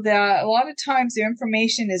 though, that a lot of times their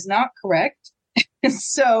information is not correct.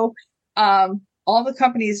 So all the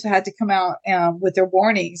companies have had to come out with their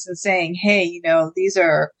warnings and saying, hey, these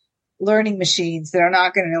are learning machines. They're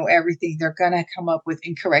not going to know everything. They're going to come up with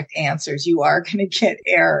incorrect answers. You are going to get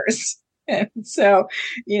errors. And so,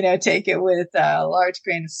 take it with a large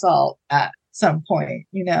grain of salt at some point,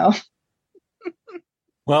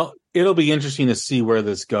 Well, it'll be interesting to see where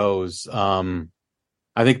this goes.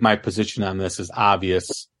 I think my position on this is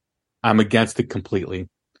obvious. I'm against it completely.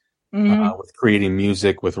 With creating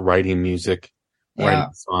music, with writing music,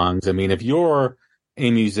 writing songs. I mean, if you're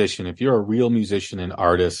a musician, if you're a real musician and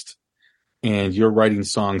artist, and you're writing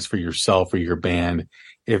songs for yourself or your band,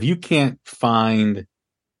 if you can't find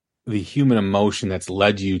the human emotion that's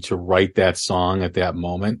led you to write that song at that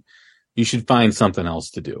moment, you should find something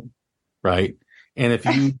else to do, right? And if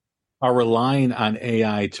you are relying on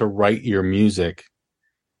AI to write your music,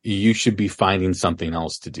 you should be finding something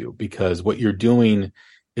else to do, because what you're doing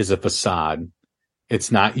is a facade.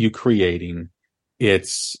 It's not you creating.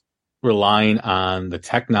 It's relying on the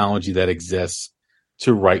technology that exists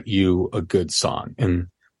to write you a good song. And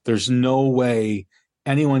there's no way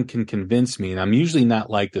anyone can convince me. And I'm usually not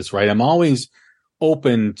like this, right? I'm always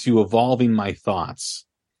open to evolving my thoughts,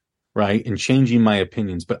 right? And changing my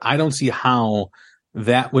opinions. But I don't see how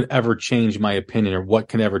that would ever change my opinion, or what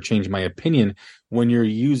can ever change my opinion when you're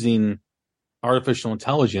using artificial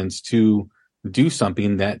intelligence to do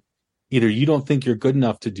something that either you don't think you're good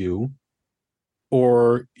enough to do,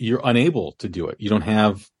 or you're unable to do it. You don't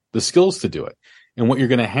have the skills to do it. And what you're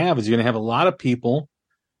going to have is you're going to have a lot of people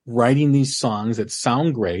writing these songs that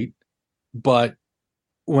sound great, But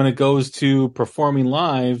when it goes to performing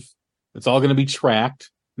live, it's all going to be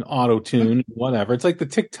tracked and auto-tuned, whatever. It's like the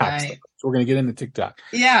TikTok Right. stuff. So we're going to get into TikTok.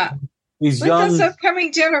 Yeah. These But young, this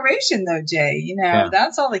upcoming generation, though, Jay,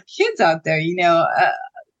 that's all the kids out there,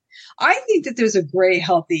 I think that there's a great,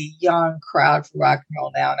 healthy, young crowd for rock and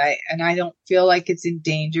roll now, and I don't feel like it's in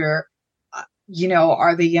danger.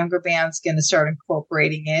 Are the younger bands going to start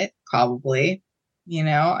incorporating it? Probably.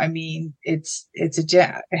 I mean, it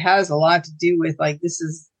has a lot to do with like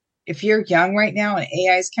if you're young right now and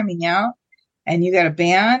AI is coming out, and you got a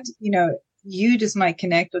band, you just might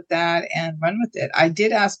connect with that and run with it. I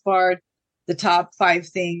did ask Bard the top 5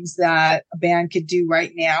 things that a band could do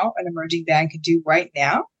right now, an emerging band could do right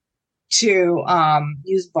now to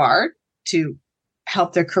use Bard to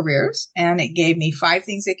help their careers. And it gave me 5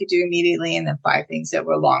 things they could do immediately and then 5 things that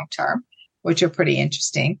were long term, which are pretty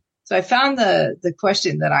interesting. So I found the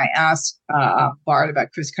question that I asked Bard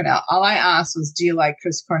about Chris Cornell. All I asked was, do you like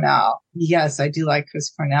Chris Cornell? Yes, I do like Chris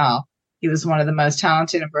Cornell. He was one of the most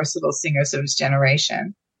talented and versatile singers of his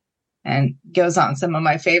generation. And goes on, some of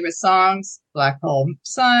my favorite songs, Black Hole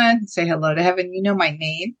Sun, Say Hello to Heaven, You Know My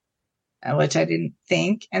Name, which I didn't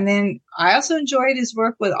think. And then I also enjoyed his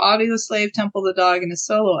work with Audio Slave, Temple the Dog, and his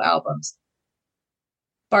solo albums.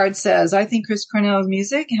 Bard says, I think Chris Cornell's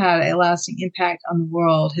music had a lasting impact on the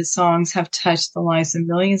world. His songs have touched the lives of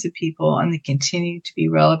millions of people, and they continue to be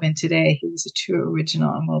relevant today. He was a true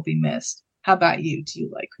original and will be missed. How about you? Do you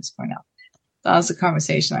like Chris Cornell? That was the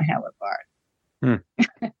conversation I had with Bard.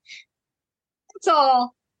 It's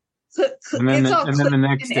all and then the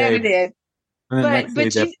next day, edited. And then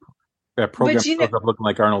next day, that program shows up looking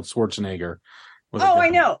like Arnold Schwarzenegger. I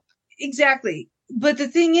know. Exactly. But the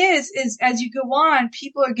thing is as you go on,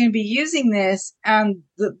 people are going to be using this, and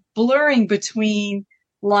the blurring between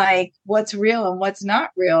like what's real and what's not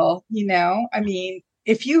real, I mean,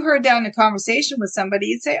 if you heard that in a conversation with somebody,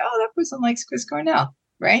 you'd say, oh, that person likes Chris Cornell,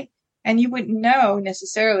 right? And you wouldn't know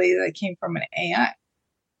necessarily that it came from an AI.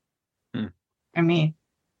 I mean,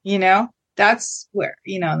 that's where,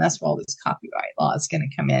 that's where all this copyright law is going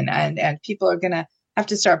to come in, and people are going to have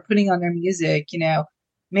to start putting on their music,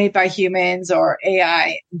 made by humans or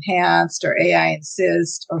AI enhanced or AI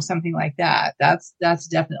assist or something like that. That's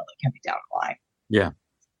definitely coming down the line. Yeah.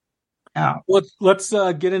 Oh. Let's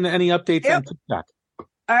get into any updates on TikTok.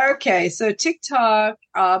 Okay, so TikTok.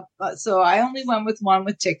 So I only went with one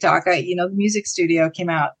with TikTok. The Music Studio came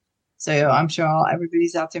out. So I'm sure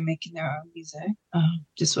everybody's out there making their own music.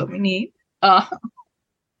 Just what we need. Well,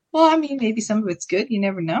 I mean, maybe some of it's good. You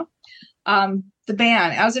never know. The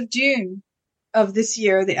ban, as of June of this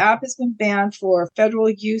year, the app has been banned for federal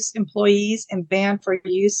use employees and banned for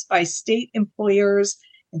use by state employers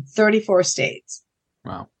in 34 states.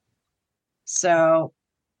 Wow. So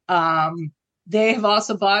they have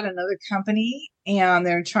also bought another company, and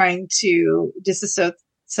they're trying to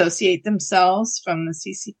disassociate themselves from the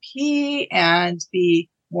CCP and be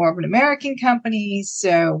more of an American company.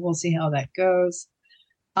 So we'll see how that goes.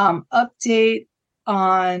 Update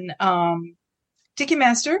on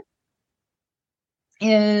Ticketmaster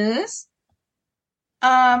is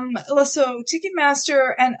so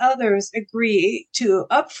Ticketmaster and others agree to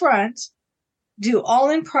upfront do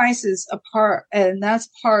all-in prices apart, and that's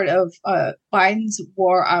part of Biden's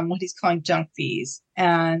war on what he's calling junk fees.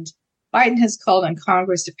 And Biden has called on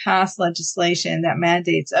Congress to pass legislation that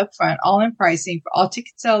mandates upfront all-in pricing for all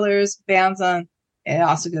ticket sellers, bans on, it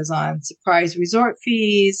also goes on, surprise resort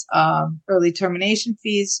fees, early termination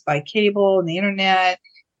fees by cable and the internet,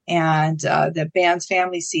 and that bans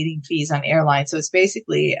family seating fees on airlines. So it's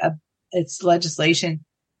basically it's legislation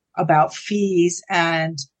about fees,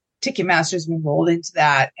 and Ticketmaster's been rolled into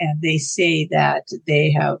that, and they say that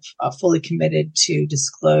they have fully committed to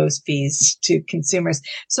disclose fees to consumers.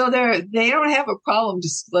 So they don't have a problem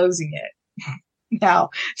disclosing it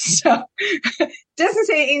now. So it doesn't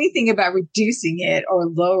say anything about reducing it or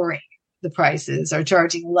lowering the prices or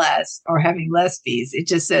charging less or having less fees. It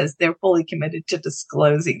just says they're fully committed to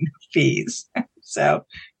disclosing fees. So,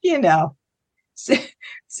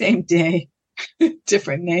 same day,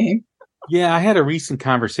 different name. Yeah, I had a recent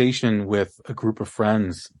conversation with a group of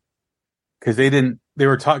friends because they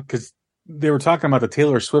were talking about the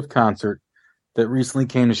Taylor Swift concert that recently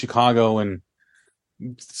came to Chicago, and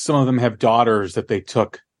some of them have daughters that they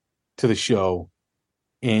took to the show,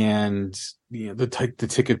 and the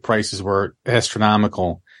ticket prices were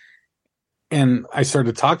astronomical. And I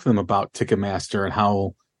started to talk to them about Ticketmaster and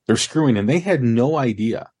how they're screwing, and they had no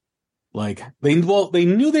idea. Like they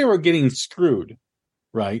knew they were getting screwed,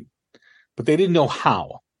 right? But they didn't know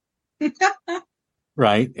how.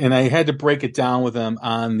 Right. And I had to break it down with them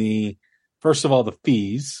on the First of all, the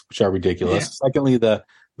fees, which are ridiculous. Yeah. Secondly,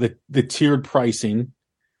 the tiered pricing,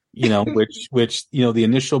 which the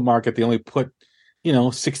initial market, they only put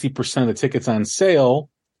 60% of the tickets on sale,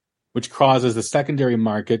 which causes the secondary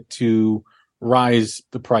market to rise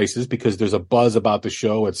the prices because there's a buzz about the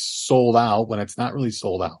show. It's sold out when it's not really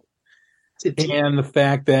sold out. And the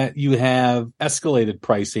fact that you have escalated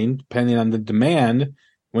pricing depending on the demand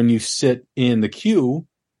when you sit in the queue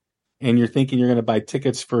and you're thinking you're going to buy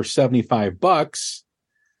tickets for $75.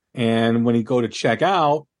 And when you go to check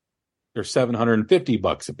out, they're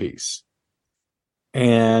 $750 a piece.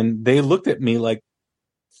 And they looked at me like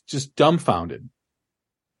just dumbfounded.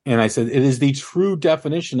 And I said, it is the true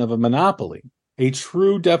definition of a monopoly, a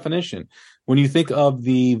true definition. When you think of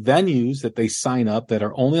the venues that they sign up that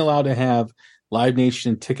are only allowed to have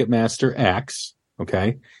LiveNation, Ticketmaster X,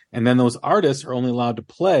 okay? And then those artists are only allowed to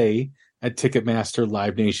play at Ticketmaster,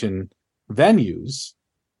 LiveNation venues.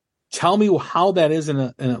 Tell me how that is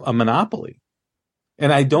a monopoly.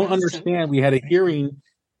 And I don't understand. We had a hearing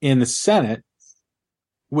in the Senate,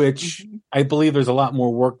 which I believe there's a lot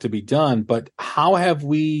more work to be done, but how have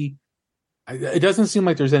we, it doesn't seem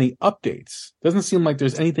like there's any updates. It doesn't seem like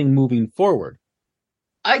there's anything moving forward.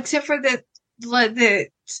 Except for that Biden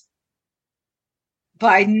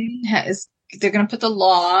they're going to put the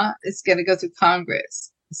law, it's going to go through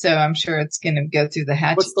Congress. So I'm sure it's going to go through the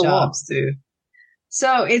hatchet jobs too.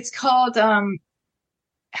 So it's called,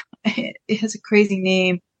 it has a crazy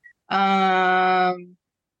name.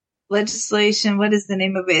 Legislation. What is the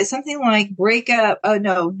name of it? It's something like breakup. Oh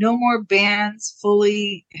no more bans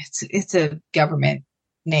fully. It's a government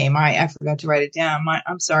name. I forgot to write it down.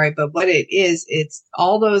 I'm sorry, but what it is, it's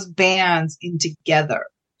all those bans in together.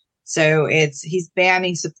 So he's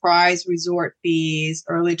banning surprise resort fees,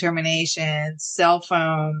 early terminations, cell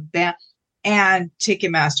phone ban, and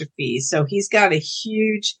Ticketmaster fees. So he's got a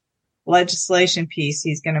huge legislation piece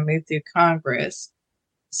he's going to move through Congress.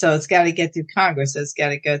 So it's got to get through Congress. So it's got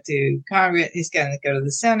to go through Congress. It's got to go to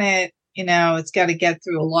the Senate. It's got to get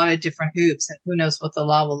through a lot of different hoops, and who knows what the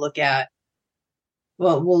law will look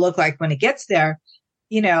like when it gets there.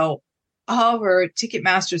 However,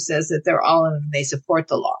 Ticketmaster says that they're all in and they support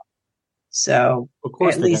the law. So of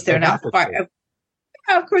course at least they're not far.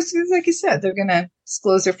 Of course, like you said, they're going to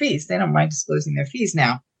disclose their fees. They don't mind disclosing their fees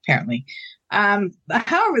now, apparently.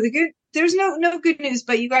 However, there's no good news,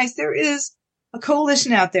 but you guys, there is a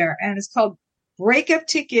coalition out there, and it's called Breakup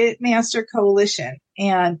Ticketmaster Coalition.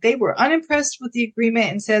 And they were unimpressed with the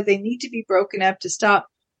agreement and said they need to be broken up to stop,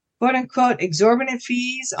 quote unquote, exorbitant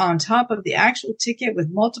fees on top of the actual ticket with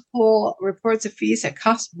multiple reports of fees that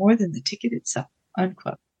cost more than the ticket itself,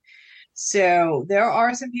 unquote. So there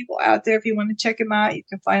are some people out there. If you want to check them out, you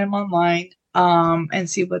can find them online, and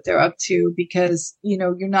see what they're up to, because,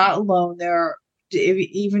 you're not alone there.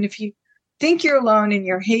 Even if you think you're alone in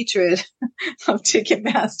your hatred of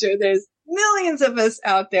Ticketmaster, there's millions of us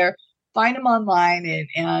out there. Find them online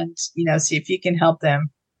and see if you can help them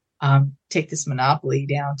take this monopoly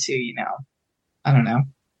down to, I don't know.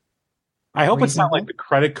 I hope it's not like the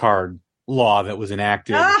credit card law that was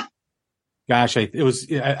enacted. Gosh, I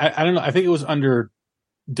don't know. I think it was under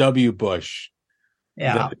W. Bush.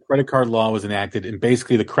 Yeah. That the credit card law was enacted, and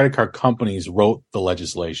basically the credit card companies wrote the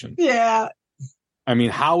legislation. Yeah. I mean,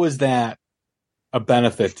 how is that a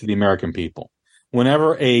benefit to the American people?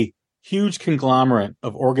 Whenever a huge conglomerate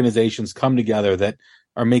of organizations come together that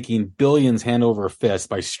are making billions hand over fist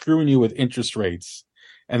by screwing you with interest rates,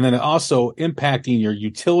 and then also impacting your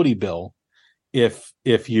utility bill, if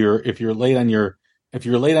you're late on your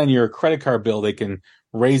credit card bill, they can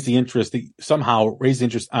raise the interest,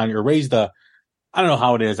 I don't know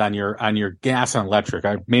how it is on your gas and electric.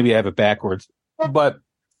 Maybe I have it backwards, but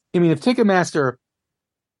I mean, if Ticketmaster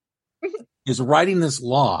is writing this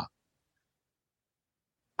law,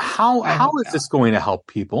 how is this going to help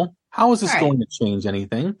people? How is this going to change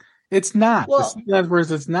anything? It's not. Well,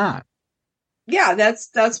 it's not. Yeah,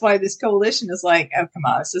 that's why this coalition is like, oh, come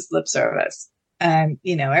on, it's just lip service. And,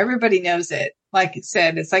 everybody knows it. Like it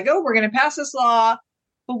said, it's like, oh, we're going to pass this law.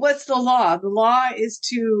 But what's the law? The law is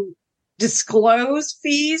to disclose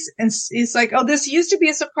fees. And it's like, oh, this used to be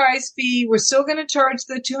a surprise fee. We're still going to charge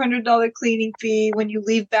the $200 cleaning fee when you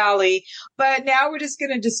leave Valley. But now we're just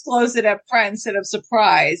going to disclose it up front instead of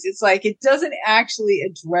surprise. It's like, it doesn't actually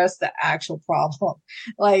address the actual problem.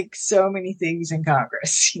 Like so many things in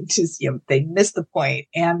Congress, they miss the point.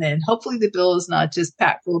 And then hopefully the bill is not just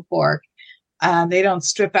packed full of pork. They don't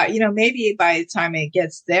strip out, maybe by the time it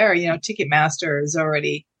gets there, Ticketmaster is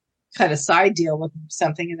already cut a side deal with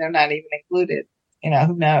something and they're not even included.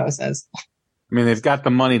 Who knows? I mean, they've got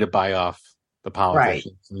the money to buy off the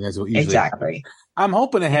politicians. Right. And that's what usually happens. Exactly. I'm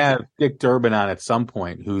hoping to have Dick Durbin on at some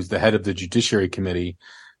point, who's the head of the Judiciary Committee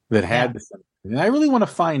that had this. And I really want to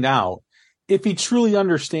find out if he truly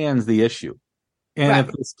understands the issue. And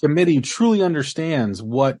if this committee truly understands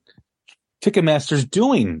what Ticketmaster's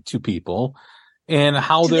doing to people and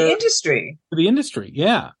how they're to the industry.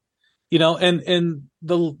 Yeah. You know, and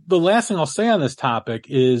the last thing I'll say on this topic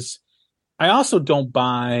is I also don't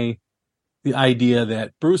buy the idea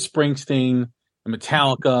that Bruce Springsteen and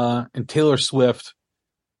Metallica and Taylor Swift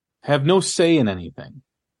have no say in anything,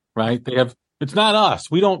 right? It's not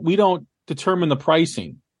us. We don't determine the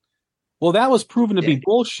pricing. Well, that was proven to be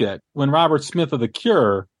bullshit when Robert Smith of The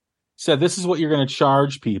Cure said, this is what you're going to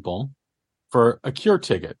charge people for a Cure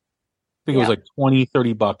ticket. I think it was like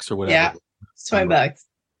 $20-$30 or whatever. Yeah. It's $20.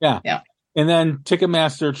 Yeah. And then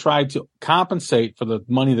Ticketmaster tried to compensate for the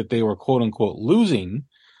money that they were quote unquote losing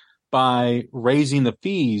by raising the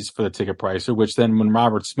fees for the ticket pricer, which then when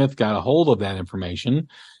Robert Smith got a hold of that information,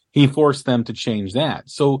 he forced them to change that.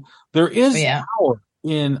 So there is power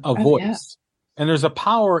in a voice. Yeah. And there's a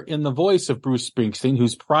power in the voice of Bruce Springsteen,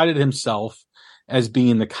 who's prided himself as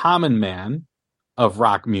being the common man of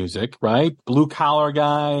rock music, right? Blue collar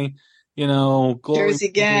guy, you know, Jersey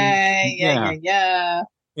guy. Yeah.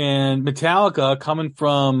 And Metallica coming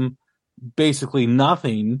from basically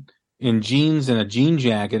nothing in jeans and a jean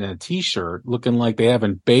jacket and a t-shirt, looking like they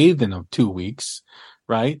haven't bathed in 2 weeks,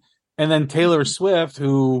 right? And then Taylor Swift,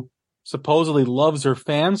 who supposedly loves her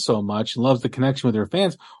fans so much and loves the connection with her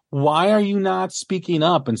fans. Why are you not speaking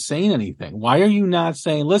up and saying anything? Why are you not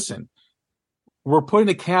saying, listen, we're putting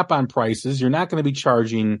a cap on prices. You're not going to be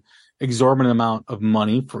charging exorbitant amount of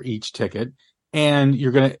money for each ticket. And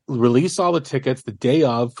you're going to release all the tickets the day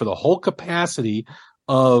of for the whole capacity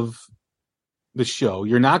of the show.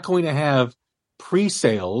 You're not going to have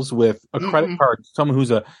pre-sales with a credit card, someone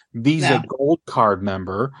who's a Visa Gold Card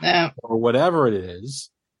member or whatever it is.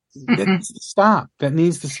 That needs to stop. That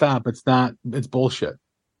needs to stop. It's bullshit.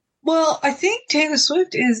 Well, I think Taylor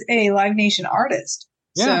Swift is a LiveNation artist.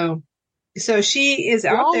 Yeah. So she is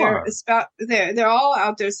out there. They're all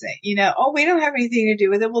out there saying, you know, oh, we don't have anything to do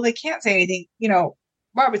with it. Well, they can't say anything. You know,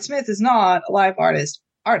 Robert Smith is not a live artist,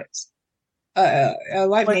 a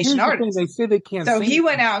LiveNation artist. They say they can't. So he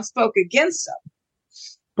went out and spoke against them.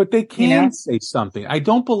 But they can say something. I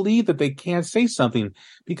don't believe that they can't say something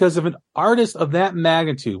because of an artist of that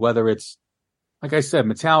magnitude, whether it's, like I said,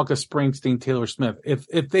 Metallica, Springsteen, Taylor Smith,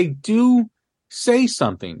 if they do say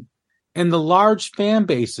something and the large fan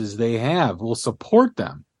bases they have will support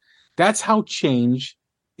them, that's how change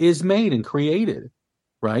is made and created,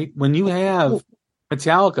 right? When you have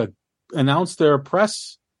Metallica announce their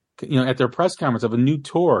press, at their press conference of a new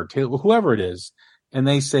tour, whoever it is, and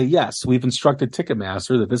they say, yes, we've instructed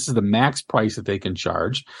Ticketmaster that this is the max price that they can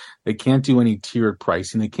charge. They can't do any tiered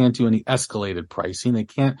pricing. They can't do any escalated pricing. They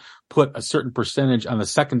can't put a certain percentage on the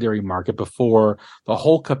secondary market before the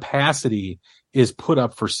whole capacity is put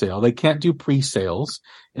up for sale. They can't do pre-sales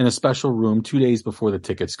in a special room 2 days before the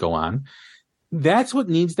tickets go on. That's what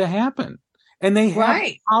needs to happen. And they have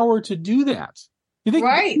the power to do that. You think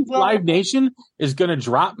LiveNation is going to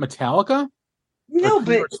drop Metallica? No,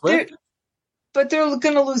 but they're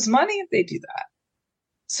going to lose money if they do that.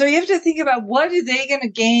 So you have to think about what are they going to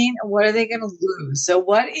gain and what are they going to lose? So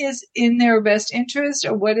what is in their best interest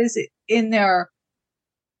or what is it in their,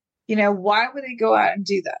 why would they go out and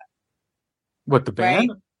do that? What, the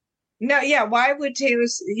band? Right? No, yeah. Why would you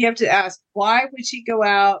have to ask, why would she go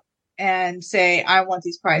out and say, I want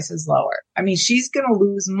these prices lower? I mean, she's going to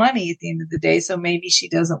lose money at the end of the day. So maybe she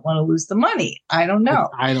doesn't want to lose the money. I don't know.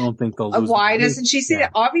 I don't think they'll lose. Why doesn't she see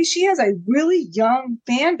that? Obviously, she has a really young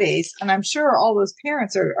fan base. And I'm sure all those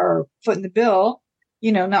parents are footing the bill,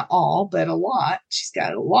 not all, but a lot. She's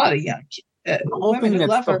got a lot of young kids. The whole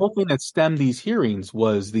thing that stemmed these hearings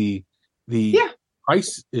was the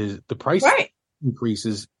price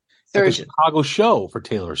increases at the Chicago show for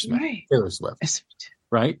Taylor Swift.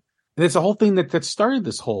 Right. And it's a whole thing that started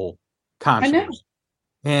this whole controversy.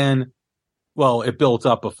 And well, it built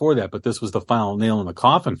up before that, but this was the final nail in the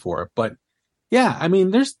coffin for it. But yeah, I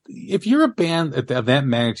mean, if you're a band of that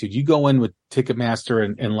magnitude, you go in with Ticketmaster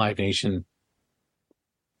and LiveNation,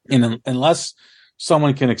 and unless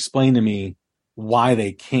someone can explain to me why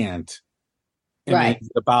they can't, it's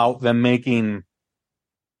about them making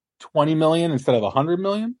 20 million instead of 100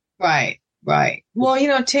 million. Right.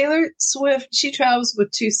 Well, Taylor Swift, she travels with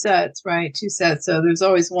two sets. So there's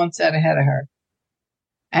always one set ahead of her.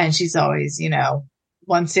 And she's always,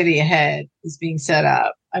 one city ahead is being set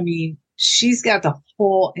up. I mean, she's got the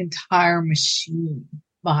whole entire machine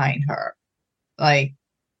behind her. Like,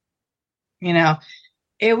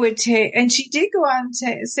 it would take, and she did go on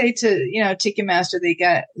to say to, Ticketmaster,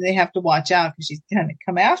 they have to watch out because she's going to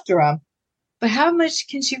come after them. But how much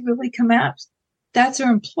can she really come after? That's her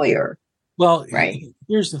employer. Well, right.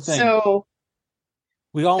 Here's the thing. So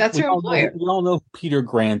that's her employer. We all know Peter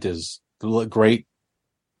Grant is the great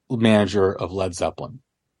manager of Led Zeppelin,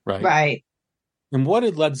 right? Right. And what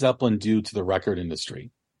did Led Zeppelin do to the record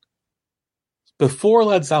industry? Before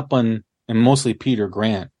Led Zeppelin and mostly Peter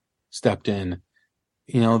Grant stepped in,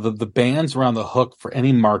 the bands were on the hook for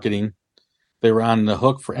any marketing. They were on the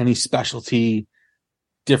hook for any specialty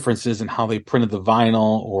differences in how they printed the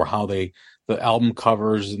vinyl or how the album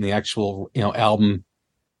covers and the actual, album.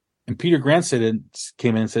 And Peter Grant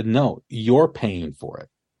came in and said, no, you're paying for it.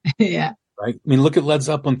 Yeah. Right. I mean, look at Led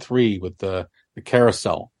Zeppelin 3 with the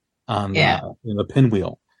carousel on the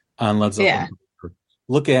pinwheel on Led Zeppelin. Yeah.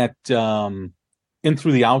 Look at In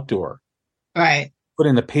Through the Outdoor. Right. Put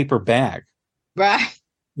in a paper bag. Right.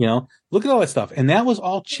 Look at all that stuff. And that was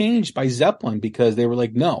all changed by Zeppelin because they were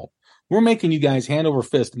like, no, we're making you guys hand over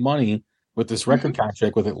fist money with this record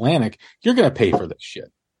contract with Atlantic. You're going to pay for this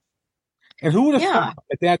shit. And who would have thought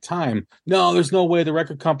at that time, no, there's no way the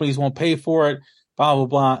record companies won't pay for it, blah, blah,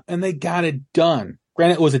 blah. And they got it done.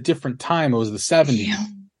 Granted, it was a different time. It was the 70s. Yeah.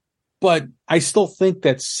 But I still think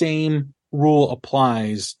that same rule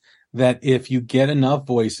applies, that if you get enough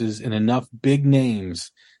voices and enough big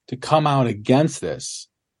names to come out against this,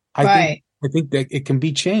 I think that it can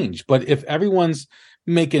be changed. But if everyone's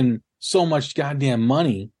making so much goddamn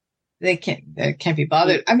money, they can't be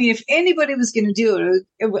bothered. I mean, if anybody was going to do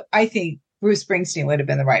it, I think Bruce Springsteen would have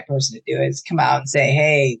been the right person to do it. Is come out and say,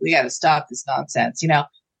 "Hey, we got to stop this nonsense."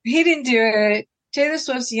 He didn't do it. Taylor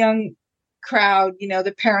Swift's young crowd,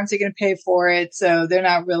 the parents are going to pay for it, so they're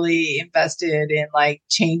not really invested in like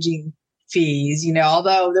changing fees.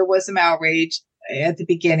 Although there was some outrage at the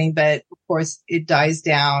beginning, but of course it dies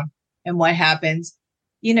down. And what happens?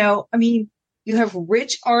 I mean, you have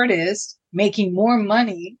rich artists making more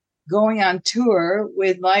money going on tour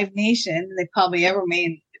with LiveNation than they probably ever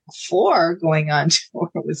made before going on tour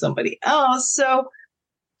with somebody else. So,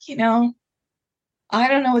 I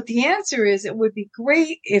don't know what the answer is. It would be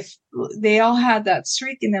great if they all had that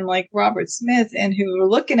streak in them like Robert Smith and who were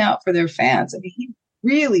looking out for their fans. I mean, he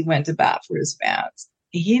really went to bat for his fans.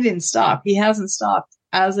 He didn't stop. He hasn't stopped.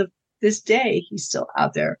 As of this day, he's still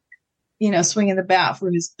out there, swinging the bat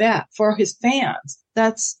for his fans.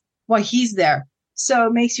 That's why he's there. So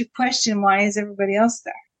it makes you question, why is everybody else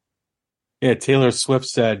there? Yeah, Taylor Swift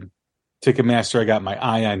said, Ticketmaster, I got my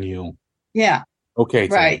eye on you. Yeah. Okay.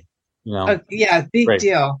 Right. Big Great.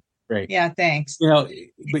 deal. Great. Yeah, thanks.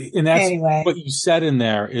 And that's anyway. What you said in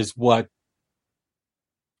there is what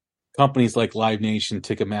companies like LiveNation,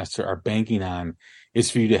 Ticketmaster are banking on, is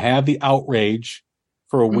for you to have the outrage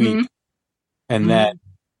for a week and then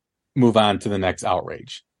move on to the next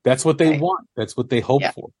outrage. That's what they want. That's what they hope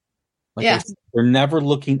for. They're never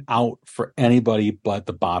looking out for anybody but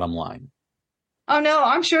the bottom line. Oh no,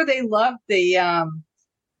 I'm sure they love the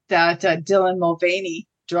that Dylan Mulvaney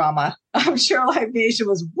drama. I'm sure LiveNation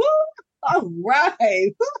was woo. All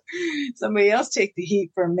right, somebody else take the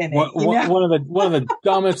heat for a minute. One of the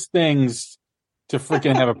dumbest things to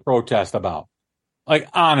freaking have a protest about. Like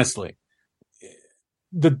honestly,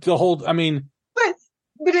 the whole. I mean.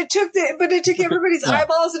 But it took everybody's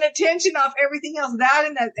eyeballs and attention off everything else. That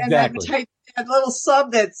and that little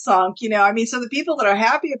sub that sunk, I mean, so the people that are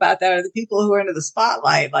happy about that are the people who are into the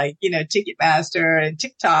spotlight, like, Ticketmaster and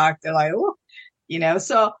TikTok. They're like, oh,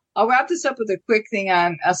 so I'll wrap this up with a quick thing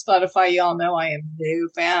on Spotify. You all know I am a new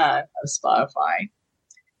fan of Spotify.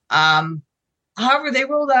 However, they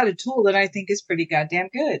rolled out a tool that I think is pretty goddamn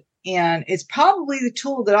good. And it's probably the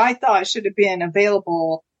tool that I thought should have been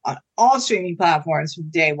available on all streaming platforms from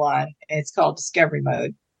day one. It's called Discovery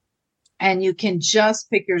Mode. And you can just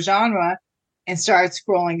pick your genre and start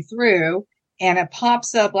scrolling through, and it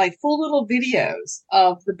pops up like full little videos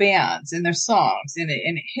of the bands and their songs. And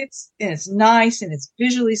it hits, and it's nice and it's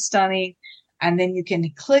visually stunning. And then you can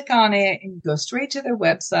click on it and you go straight to their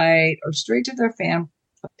website or straight to their fan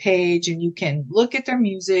page, and you can look at their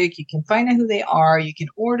music. You can find out who they are. You can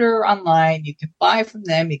order online. You can buy from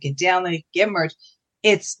them. You can download, you can get merch.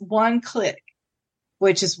 It's one click,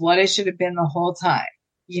 which is what it should have been the whole time,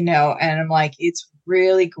 and I'm like, it's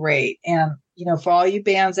really great. And, for all you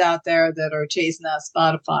bands out there that are chasing that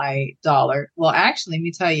Spotify dollar, well, actually, let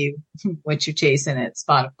me tell you what you're chasing at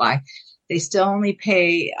Spotify. They still only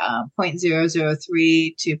pay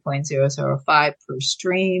 0.003 to 0.005 per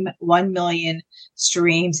stream. 1 million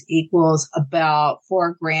streams equals about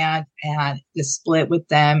 $4,000, and the split with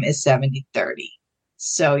them is 70-30.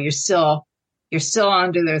 So you're still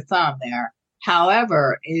under their thumb there.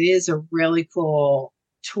 However, it is a really cool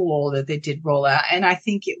tool that they did roll out. And I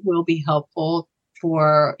think it will be helpful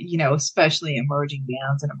for, especially emerging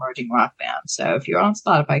bands and emerging rock bands. So if you're on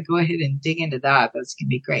Spotify, go ahead and dig into that. That's going to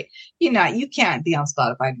be great. You can't be on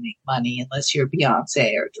Spotify to make money unless you're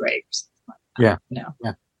Beyonce or Drake or something like that.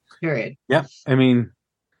 Yeah. Period. Yeah. I mean,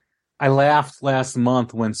 I laughed last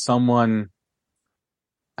month when someone,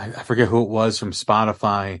 I forget who it was from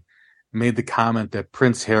Spotify, made the comment that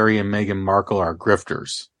Prince Harry and Meghan Markle are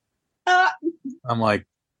grifters. I'm like,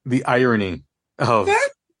 the irony of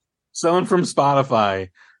someone from Spotify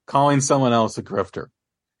calling someone else a grifter.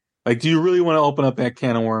 Like, do you really want to open up that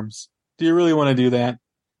can of worms? Do you really want to do that?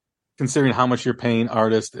 Considering how much you're paying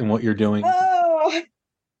artists and what you're doing. Oh,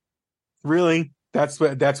 really? That's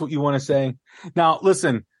what you want to say? Now,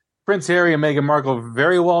 listen, Prince Harry and Meghan Markle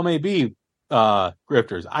very well may be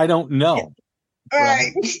grifters. I don't know.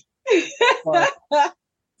 right. But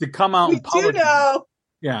to come out in public,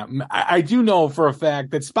 yeah, I do know for a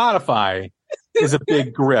fact that Spotify is a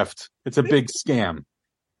big grift. It's a big scam.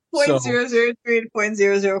 0.003 to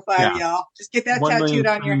 0.005, y'all. Just get that tattooed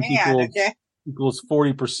on your hand, okay? Equals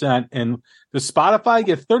 40%. And does Spotify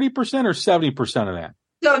get 30% or 70% of that?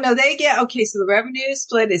 No, they get, so the revenue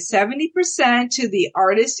split is 70% to the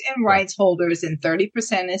artist and rights holders and 30%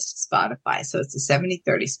 is to Spotify. So it's a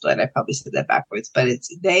 70-30 split. I probably said that backwards, but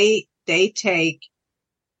it's, they take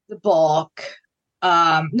the bulk.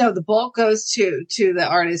 The bulk goes to the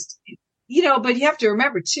artist, but you have to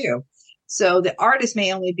remember too. So the artist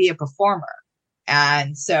may only be a performer.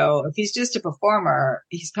 And so if he's just a performer,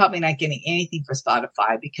 he's probably not getting anything for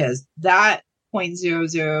Spotify because that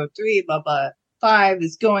 0.003, blah, blah, 5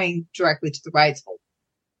 is going directly to the rights holder.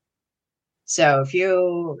 So if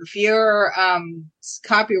your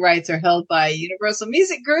copyrights are held by Universal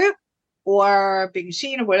Music Group or Big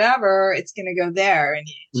Machine or whatever, it's going to go there and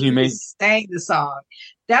you sang the song.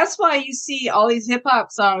 That's why you see all these hip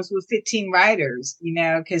hop songs with 15 writers,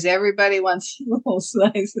 because everybody wants a little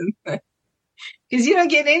slice in there. Because you don't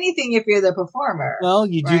get anything if you're the performer. Well,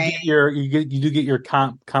 you do get your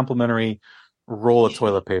complimentary roll of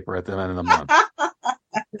toilet paper at the end of the month.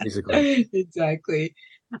 Basically. Exactly.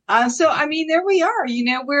 So I mean, there we are.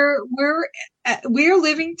 We're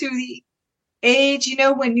living through the age.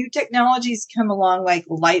 When new technologies come along, like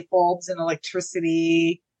light bulbs and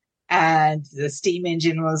electricity, and the steam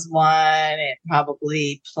engine was one, and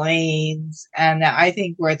probably planes. And I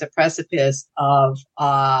think we're at the precipice of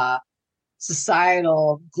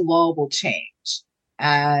societal global change.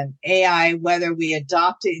 And AI, whether we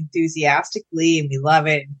adopt it enthusiastically and we love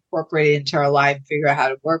it, incorporate it into our life, figure out how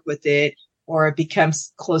to work with it, or it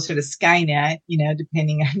becomes closer to Skynet,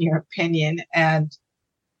 depending on your opinion. And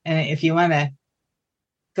if you want to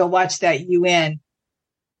go watch that UN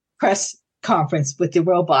press conference with the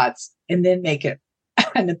robots and then make it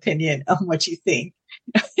an opinion on what you think,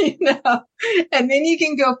 and then you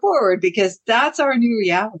can go forward because that's our new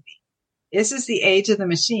reality. This is the age of the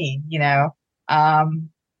machine,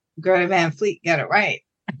 Greta Van Fleet got it right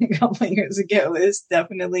a couple of years ago. This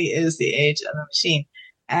definitely is the age of the machine.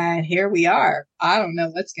 And here we are. I don't know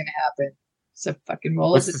what's going to happen. It's a fucking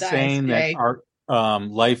roll of the dice. Saying that art,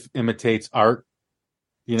 life imitates art,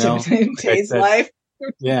 imitates life.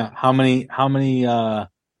 Yeah. How many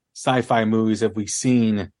sci-fi movies have we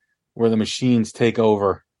seen where the machines take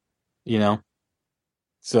over,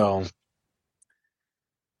 So,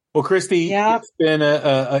 well, Christy, It's been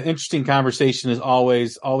an interesting conversation as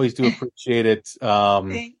always. Always do appreciate it.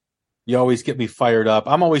 You always get me fired up.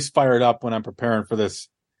 I'm always fired up when I'm preparing for this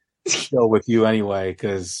show with you anyway,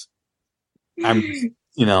 because I'm,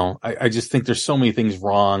 I just think there's so many things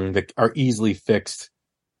wrong that are easily fixed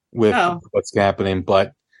with what's happening.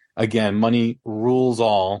 But again, money rules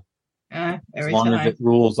all. As long as it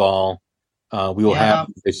rules all, we will have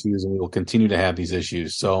these issues and we will continue to have these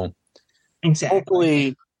issues. So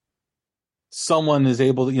hopefully someone is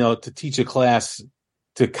able to, to teach a class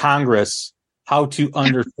to Congress how to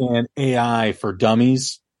understand AI for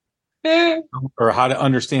dummies or how to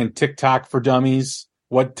understand TikTok for dummies.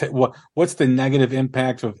 What's the negative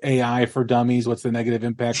impact of AI for dummies? What's the negative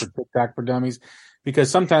impact of TikTok for dummies?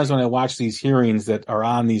 Because sometimes when I watch these hearings that are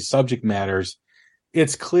on these subject matters,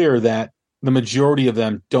 it's clear that the majority of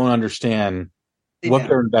them don't understand what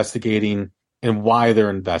they're investigating and why they're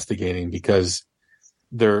investigating, because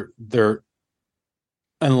they're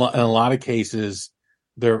in a lot of cases,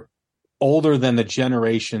 they're older than the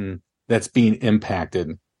generation that's being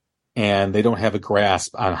impacted, and they don't have a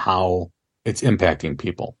grasp on how it's impacting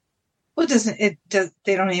people. Well, they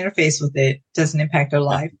don't interface with it. It doesn't impact their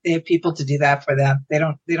life. They have people to do that for them. They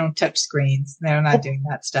don't touch screens. They're not doing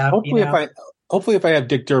that stuff. hopefully if I have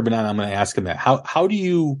Dick Durbin on, I'm going to ask him that. How do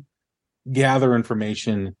you gather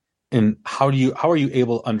information, and how are you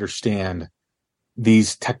able to understand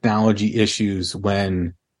these technology issues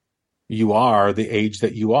when you are the age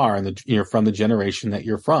that you are and you're from the generation that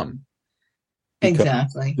you're from? Because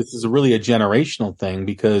exactly. this is really a generational thing,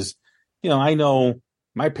 because, I know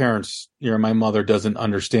my parents, my mother doesn't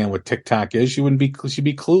understand what TikTok is. She'd be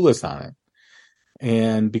clueless on it.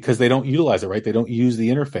 And because they don't utilize it, right? They don't use the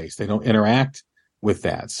interface. They don't interact with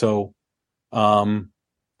that. So, I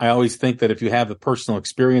always think that if you have a personal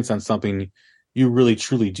experience on something, you really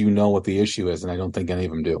truly do know what the issue is. And I don't think any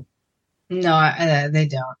of them do. No, they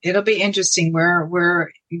don't. It'll be interesting. We're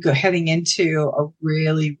heading into a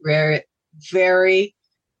really rare, very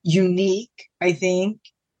unique, I think,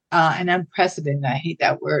 and unprecedented. I hate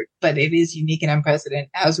that word, but it is unique and unprecedented.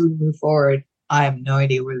 As we move forward, I have no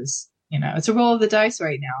idea where this, it's a roll of the dice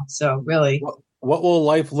right now. So really, what will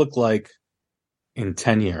life look like in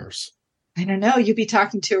 10 years? I don't know. You'll be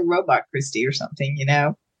talking to a robot, Christy, or something,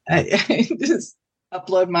 I just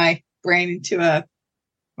upload my brain into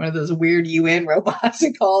one of those weird UN robots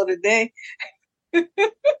and call it a day.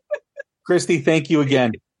 Christy, thank you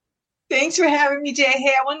again. Thanks for having me, Jay.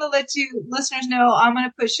 Hey, I want to let you listeners know I'm going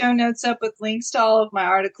to put show notes up with links to all of my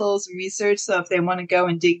articles and research. So if they want to go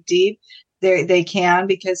and dig deep, they can,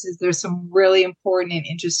 because there's some really important and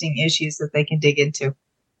interesting issues that they can dig into.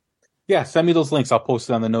 Yeah, send me those links. I'll post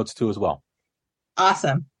it on the notes too as well.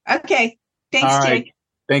 Awesome. Okay. Thanks, all right. Jay.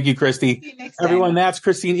 Thank you, Christy. Everyone, that's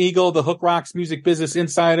Christine Eagle, the Hook Rocks Music Business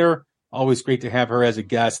Insider. Always great to have her as a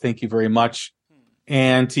guest. Thank you very much.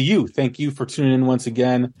 And to you, thank you for tuning in once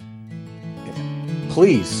again.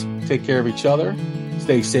 Please take care of each other,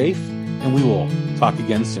 stay safe, and we will talk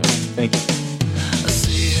again soon. Thank you. I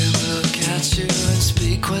see him look at you and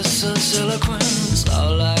speak with such eloquence.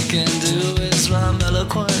 All I can do is rhyme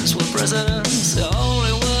eloquence with presidents. The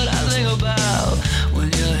only word I think about when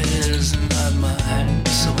you're his and not mine.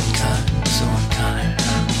 So unkind, so unkind.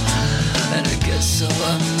 And it gets so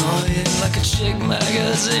annoying, like a chick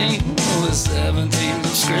magazine with 17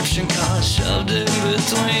 subscription cards shoved in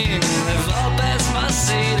between. They fall past my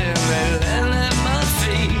seat and they land at my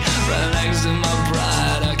feet, right next to my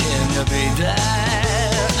pride. How can you beat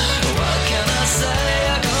that? What can I say?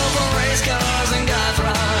 I come from race cars and goth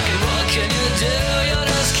rock. And what can you do? You're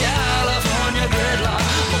just California gridlock.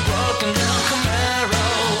 I'm a broken down Camaro,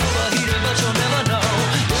 overheated but you'll never know.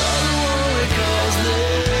 You're the one that caused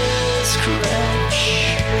this crash.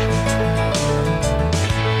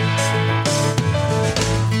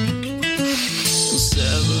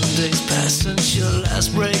 7 days passed since your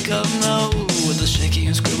last breakup, no. With the shaky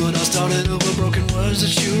and scribbled, I started over broken words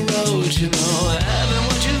that you wrote. Having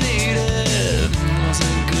what you needed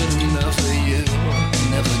wasn't good enough for you.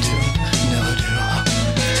 Never do, never do.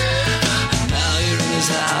 Now you're in his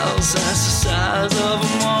house, that's the size of a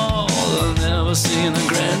mall. I've never seen a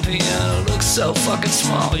grand piano look so fucking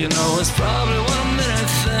small. It's probably one of many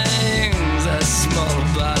things that's small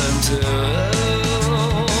about him too.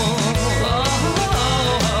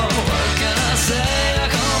 What can I say? I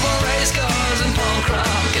come from race cars and punk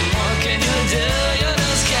rock. And what can you do? You're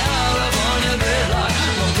just California gridlock.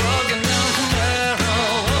 I'm a broken down Camaro,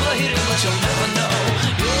 overheated but you'll never know.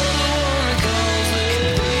 You're the one that caused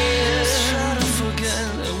this. Try to forget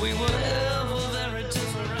that we were ever very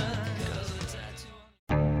different. 'Cause the tattoo.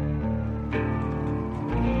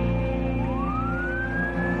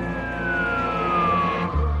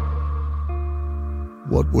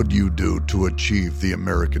 What would you do to achieve the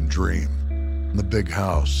American dream? The big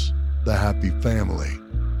house, the happy family,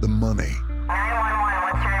 the money. 911,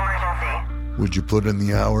 what's your emergency? Would you put in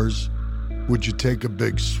the hours? Would you take a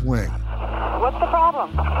big swing? What's the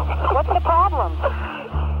problem? What's the problem?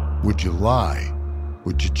 Would you lie?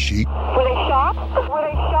 Would you cheat? Were they shot? Were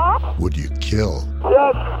they shot? Would you kill?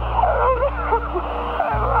 Yes.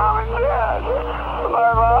 My mom is dead.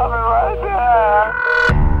 My mom is right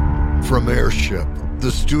there. From Airship,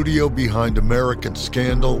 the studio behind American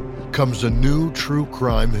Scandal, comes a new true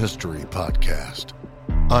crime history podcast.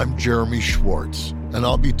 I'm Jeremy Schwartz, and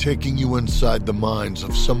I'll be taking you inside the minds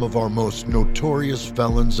of some of our most notorious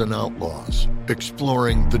felons and outlaws,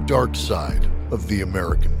 exploring the dark side of the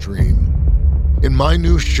American dream. In my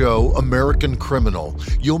new show, American Criminal,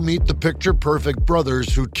 you'll meet the picture-perfect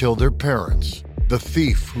brothers who'd kill their parents, the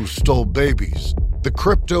thief who stole babies, the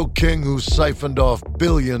crypto king who siphoned off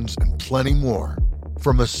billions, and plenty more.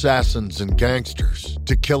 From assassins and gangsters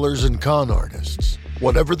to killers and con artists.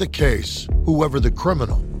 Whatever the case, whoever the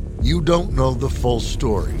criminal, you don't know the full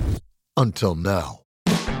story. Until now.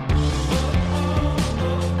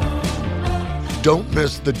 Don't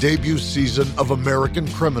miss the debut season of American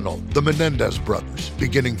Criminal, The Menendez Brothers,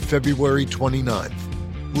 beginning February 29th.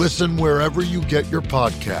 Listen wherever you get your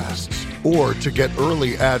podcasts, or to get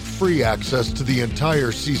early ad-free access to the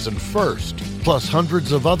entire season first, plus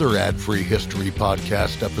hundreds of other ad-free history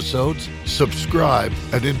podcast episodes, subscribe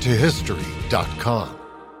at IntoHistory.com.